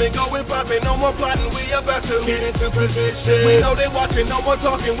up bombing, going popping. No more plotting, we about to get into position. We know they watching, no more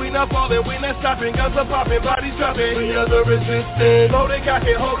talking. We not falling, we not stopping. Guns are popping, bodies dropping. We are the resistance. Loading,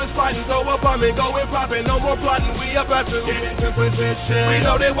 cocking, holding, spotting, go up bombing, going popping. No more plotting, we about to get into position. We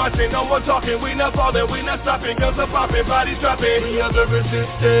know they watching, no more talking. We not falling, we not stopping. Guns are popping, bodies dropping. We are the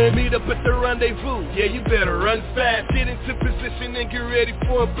resistance. Meet up at the rendezvous. Yeah, you better run fast. Get into position and get ready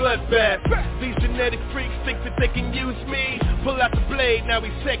for a bloodbath. These genetic freaks think that they can use me. Pull out the blade, now we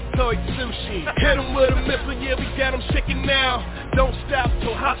sectoid sushi. Hit them with a missile, yeah, we got them shaking now. Don't stop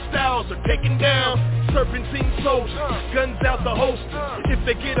till hostiles are taken down. Serpentine soldiers, guns out the holster. If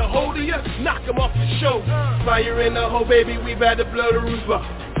they get a hold of you, knock them off your shoulder. Fire in the hole, baby, we about to blow the roof up.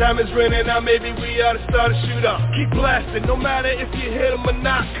 Time is running out, maybe we ought to start a shootout. Keep blasting, no matter if you hit them or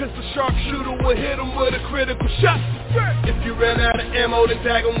not, cause the sharpshooter will hit them with a critical shot. If you run out of ammo, then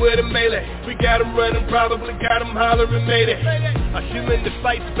tag them with a melee. We got them running, probably got them hollering mayday. A human that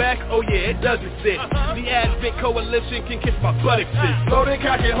fights back, oh yeah, it does exist. The Advent Coalition can kiss my butt exist. Loading,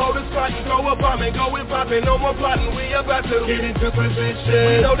 cocking, holding, spotting, go up bombing, going popping. No more plotting, we about to get into position.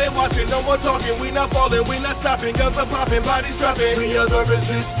 We know they watching, no more talking. We not falling, we not stopping. Guns are popping, bodies dropping. We are the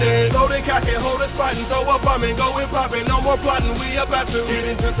resistance. Loading, cocking, holding, spotting, go up bombing, going popping. No more plotting, we about to get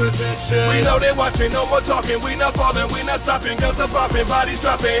into position. We know they watching, no more talking. We not falling, we not stopping. Guns are popping, bodies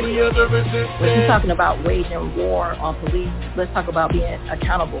dropping. We are the resistance. When you're talking about waging war on police, let's talk about being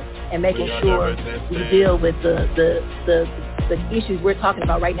accountable and making sure we deal with the issues we're talking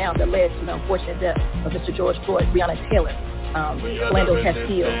about right now that led to the unfortunate death of Mr. George Floyd, Breonna Taylor, Orlando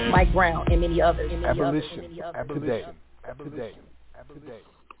Castillo, Mike Brown, and many others. Abolition Today.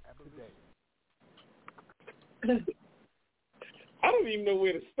 I don't even know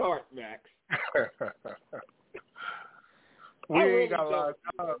where to start, Max. We ain't got a lot of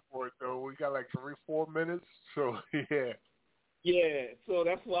time for it, though. We got like 3-4 minutes, so yeah. Yeah, so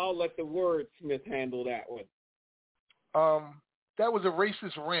that's why I'll let the wordsmith handle that one. That was a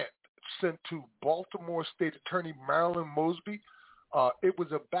racist rant sent to Baltimore State Attorney Marilyn Mosby. It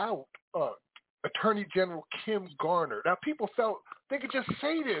was about Attorney General Kim Garner. Now, people felt they could just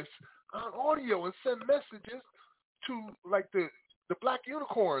say this on audio and send messages to like the black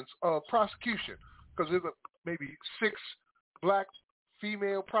unicorns of prosecution, because there's maybe 6 black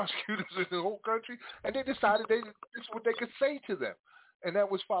female prosecutors in the whole country, and they decided this is what they could say to them. And that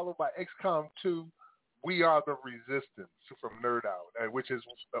was followed by XCOM 2, We Are the Resistance from Nerd Out, which is,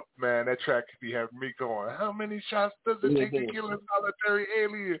 man, that track could be having me going, how many shots does it take to kill a solitary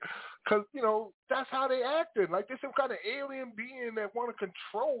alien? Because, that's how they acted. Like, they're some kind of alien being that want to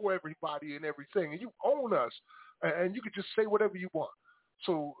control everybody and everything, and you own us, and you could just say whatever you want.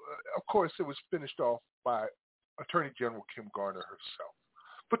 So, of course, it was finished off by Attorney General Kim Garner herself.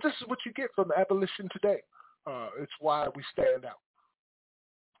 But this is what you get from Abolition Today. It's why we stand out.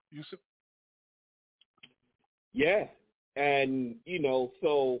 Yusuf? Yeah, and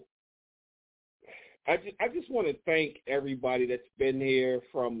so I just want to thank everybody that's been here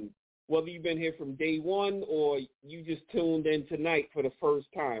from, whether you've been here from day one or you just tuned in tonight for the first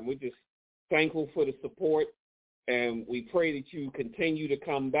time. We're just thankful for the support, and we pray that you continue to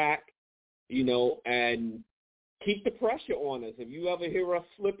come back, and keep the pressure on us. If you ever hear us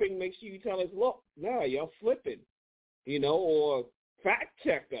slipping, make sure you tell us, look, no, y'all slipping, or fact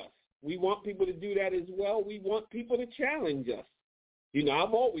check us. We want people to do that as well. We want people to challenge us.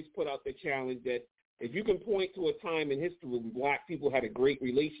 I've always put out the challenge that if you can point to a time in history when black people had a great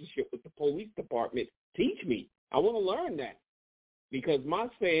relationship with the police department, teach me. I want to learn that. Because my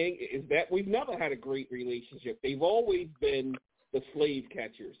saying is that we've never had a great relationship. They've always been the slave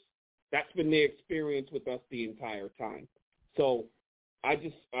catchers. That's been their experience with us the entire time. So I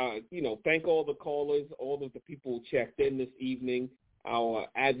just, thank all the callers, all of the people who checked in this evening, our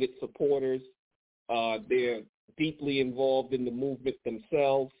avid supporters. They're deeply involved in the movement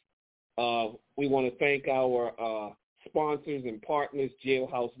themselves. We want to thank our sponsors and partners,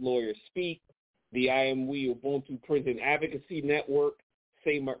 Jailhouse Lawyers Speak, the I Am We Ubuntu Prison Advocacy Network,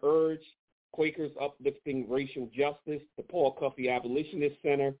 Seymour Urge, Quakers Uplifting Racial Justice, the Paul Cuffey Abolitionist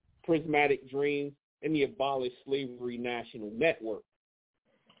Center, Prismatic Dreams, and the Abolish Slavery National Network.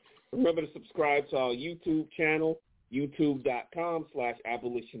 Remember to subscribe to our YouTube channel,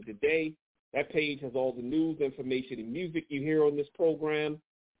 youtube.com/Abolition Today. That page has all the news, information, and music you hear on this program.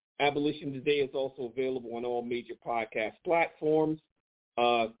 Abolition Today is also available on all major podcast platforms.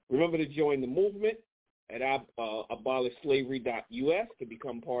 Remember to join the movement at abolishslavery.us to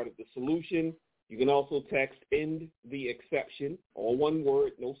become part of the solution. You can also text "End the Exception," all one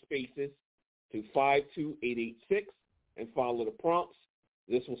word, no spaces, to 52886 and follow the prompts.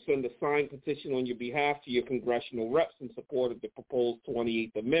 This will send a signed petition on your behalf to your congressional reps in support of the proposed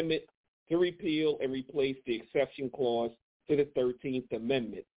 28th Amendment to repeal and replace the exception clause to the 13th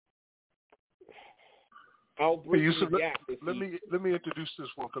Amendment. I'll bring you the gap. Let me introduce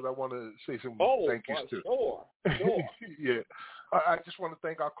this one because I want to say some thank yous too. Sure. Yeah. I just want to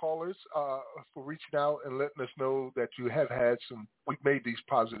thank our callers for reaching out and letting us know that you have had we've made these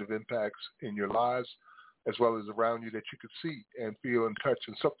positive impacts in your lives as well as around you that you could see and feel and touch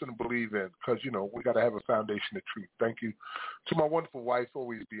and something to believe in because, we got to have a foundation of truth. Thank you to my wonderful wife,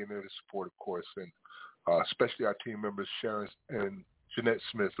 always being there to support, of course, and especially our team members, Sharon and Jeanette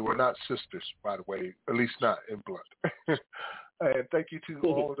Smith, who are not sisters, by the way, at least not in blood. And thank you to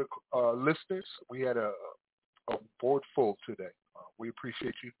all of the listeners. We had a board full today. We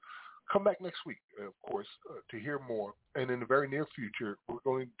appreciate you. Come back next week, of course, to hear more. And in the very near future, we're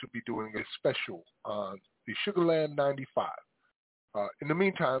going to be doing a special on the Sugarland 95. In the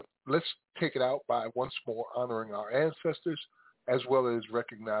meantime, let's take it out by once more honoring our ancestors as well as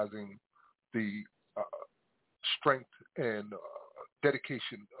recognizing the strength and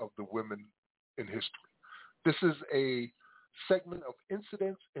dedication of the women in history. This is a segment of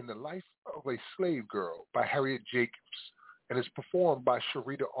Incidents in the Life of a Slave Girl by Harriet Jacobs, and it's performed by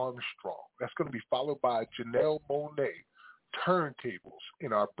Sharita Armstrong. That's going to be followed by Janelle Monet, Turntables,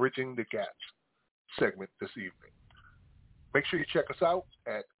 in our Bridging the Gaps segment this evening. Make sure you check us out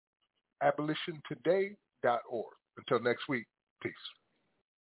at abolitiontoday.org. Until next week, peace.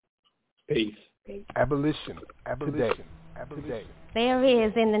 Peace. Abolition. Today. There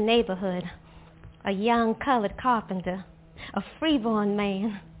is in the neighborhood a young colored carpenter, a freeborn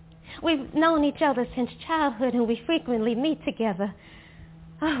man. We've known each other since childhood and we frequently meet together.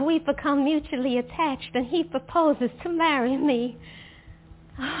 We've become mutually attached and he proposes to marry me.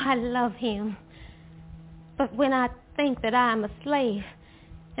 I love him. But when I think that I am a slave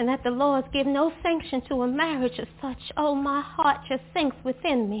and that the laws give no sanction to a marriage as such, my heart just sinks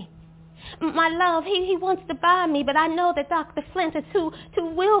within me. My love, he wants to buy me, but I know that Dr. Flint is too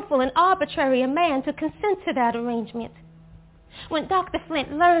willful and arbitrary a man to consent to that arrangement. When Dr.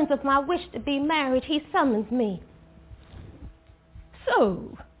 Flint learns of my wish to be married, he summons me.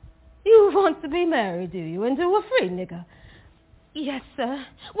 So, You want to be married, do you, and to a free nigger? Yes, sir.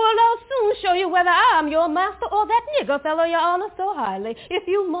 Well, I'll soon show you whether I'm your master or that nigger fellow you honor so highly. If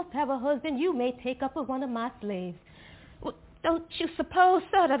you must have a husband, you may take up with one of my slaves. Well, don't you suppose,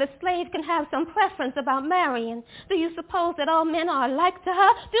 sir, that a slave can have some preference about marrying? Do you suppose that all men are alike to her?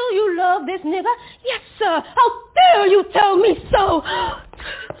 Do you love this nigger? Yes, sir. How dare you tell me so?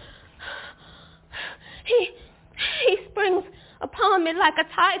 He springs upon me like a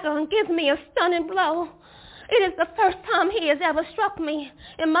tiger and gives me a stunning blow. It is the first time he has ever struck me,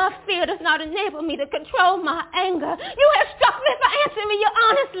 and my fear does not enable me to control my anger. You have struck me for answering me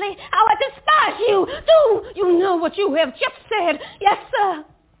honestly. How I despise you. Do you know what you have just said? Yes, sir.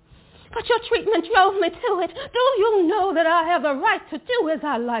 But your treatment drove me to it. Do you know that I have the right to do as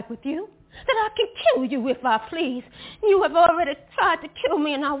I like with you? That I can kill you if I please. You have already tried to kill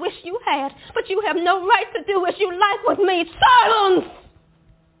me, and I wish you had. But you have no right to do as you like with me. Silence!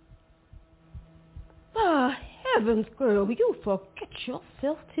 Ah, heavens, girl, you forget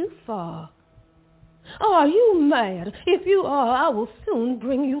yourself too far. Are you mad? If you are, I will soon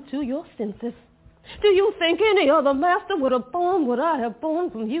bring you to your senses. Do you think any other master would have borne what I have borne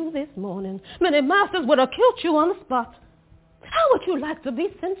from you this morning? Many masters would have killed you on the spot. How would you like to be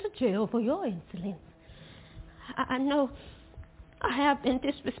sent to jail for your insolence? I know I have been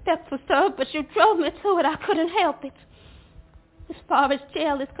disrespectful, sir, but you drove me to it. I couldn't help it. As far as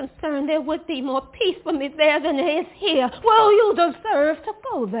jail is concerned, there would be more peace for me there than there is here. Well, you deserve to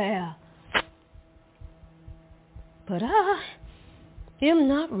go there. But I am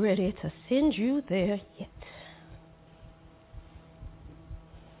not ready to send you there yet.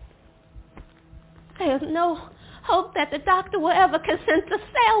 There's no hope that the doctor will ever consent to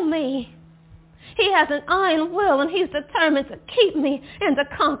sell me. He has an iron will, and he's determined to keep me and to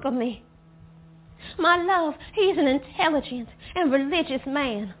conquer me. My love, he's an intelligent and religious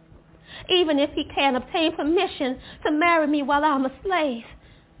man. Even if he can't obtain permission to marry me while I'm a slave,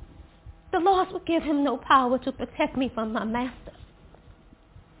 the laws will give him no power to protect me from my master.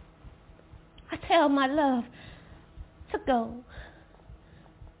 I tell my love to go.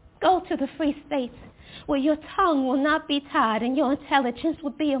 Go to the free states where your tongue will not be tied and your intelligence will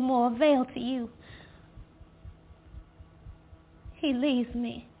be of more avail to you. He leaves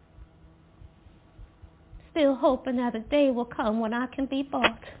me, still hoping that a day will come when I can be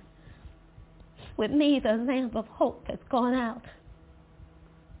bought. With me, the lamp of hope has gone out.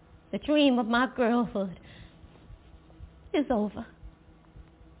 The dream of my girlhood is over.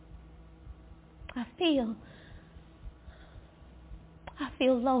 I feel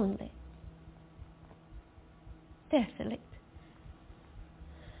lonely, desolate.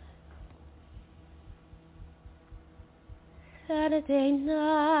 Saturday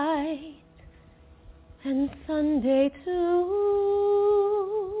night and Sunday too,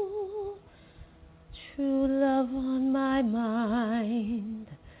 true love on my mind.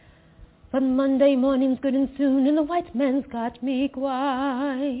 But Monday morning's good and soon, and the white man's got me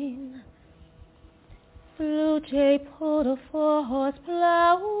gwine. Blue jay pulled a 4-horse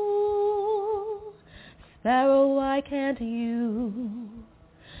plow. Sparrow, why can't you?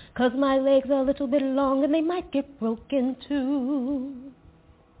 'Cause my legs are a little bit long and they might get broken too.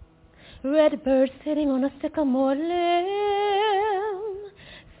 Red bird sitting on a sycamore limb,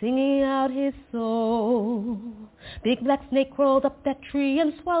 singing out his soul. Big black snake crawled up that tree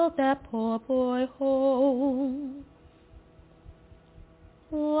and swallowed that poor boy whole.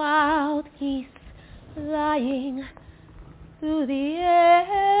 Wild geese flying through the air,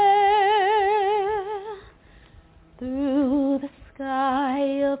 through the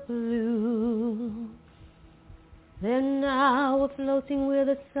sky of blue. They're now floating where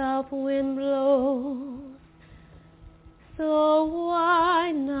the south wind blows. So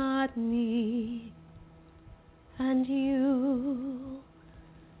why not me and you?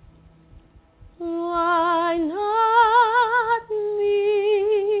 Why not me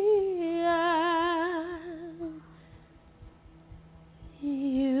and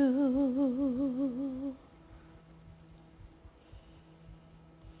you?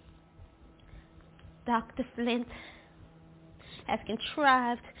 Dr. Flint has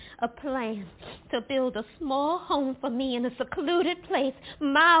contrived a plan to build a small home for me in a secluded place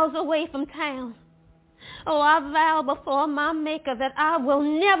miles away from town. Oh, I vow before my Maker that I will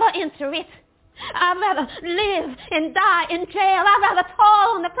never enter it. I'd rather live and die in jail. I'd rather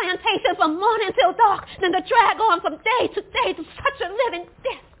toil on the plantation from morning till dark than to drag on from day to day to such a living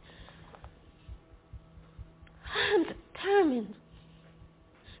death. I'm determined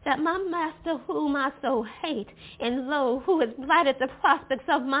that my master whom I so hate, and lo, who has blighted the prospects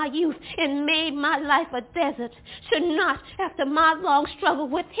of my youth and made my life a desert, should not, after my long struggle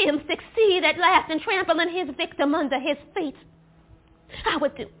with him, succeed at last in trampling his victim under his feet. I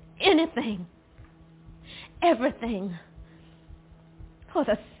would do anything, everything, for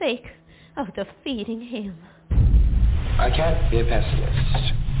the sake of defeating him. I can't be a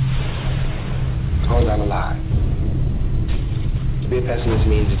pessimist. Because I'm alive. To be a pessimist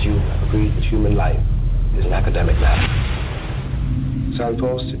means that you agree that human life is an academic matter. So I'm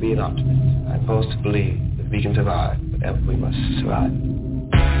supposed to be an optimist. I'm supposed to believe that we can survive whatever we must survive.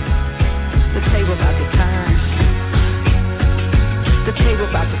 The table about to turn. The table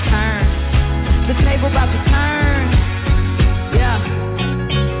about to turn. The table about to turn. Yeah.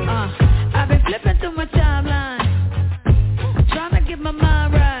 I've been flipping through my timeline, trying to get my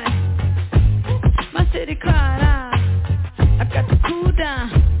mind right. My city crying out. I got to cool down,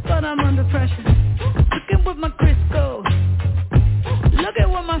 but I'm under pressure. Looking with my Crisco. Look at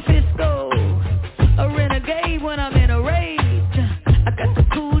where my fist go. A renegade when I'm in a rage. I got to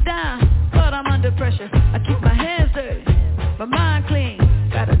cool down, but I'm under pressure. I keep my hands dirty, my mind clean.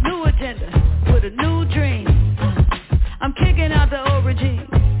 Got a new agenda with a new dream. I'm kicking out the old regime.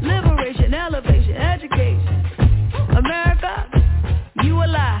 Liberation, elevation, education. America, you a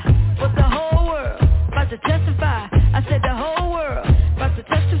lie, but the whole world about to testify. I said the whole world about to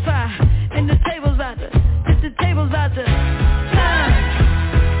testify. And the table's out to, the table's out to turn.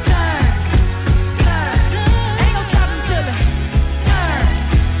 Ain't no stopping till it turn.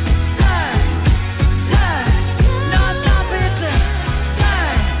 No stopping till it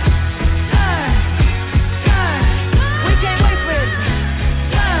turn. We can't wait for it.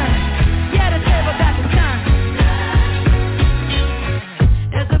 Turn. Yeah, the table got to turn.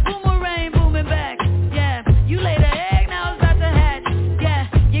 There's a boomerang booming back. Yeah, you laid an egg, now it's about to hatch. Yeah,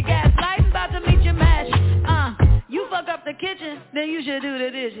 your gaslighting about to meet your match. You fuck up the kitchen, then you should do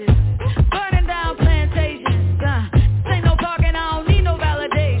the dishes. Burning down plantations. Ain't no parking, I don't need no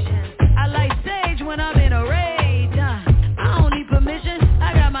validation. I like sage when I'm in a rage. I don't need permission,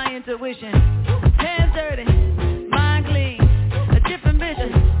 I got my intuition. Hands dirty, mind clean. A different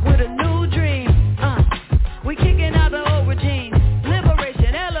vision with a new dream. We kicking out the old regime.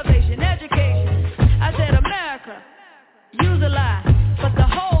 Liberation, elevation, education. I said America, use a lie, but the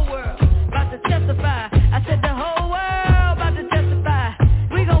whole world about to testify. I said the whole world about to testify.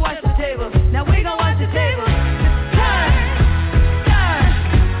 We gon' watch the table. Now we gon' watch the table. Turn.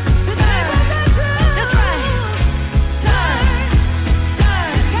 The table. That's right. Turn.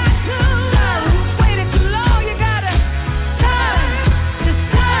 Waiting too long, you gotta turn. Just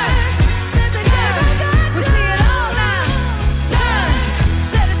turn. We see it all now. Turn.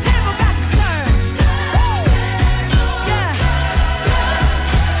 Said the table got to turn. Yeah.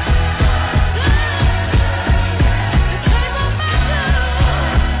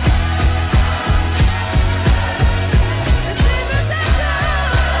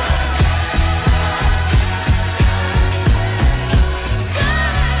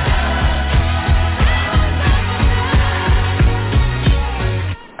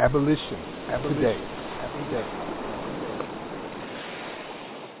 Abolition today.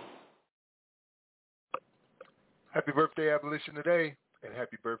 Happy birthday, Abolition Today, and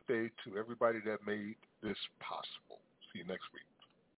happy birthday to everybody that made this possible. See you next week.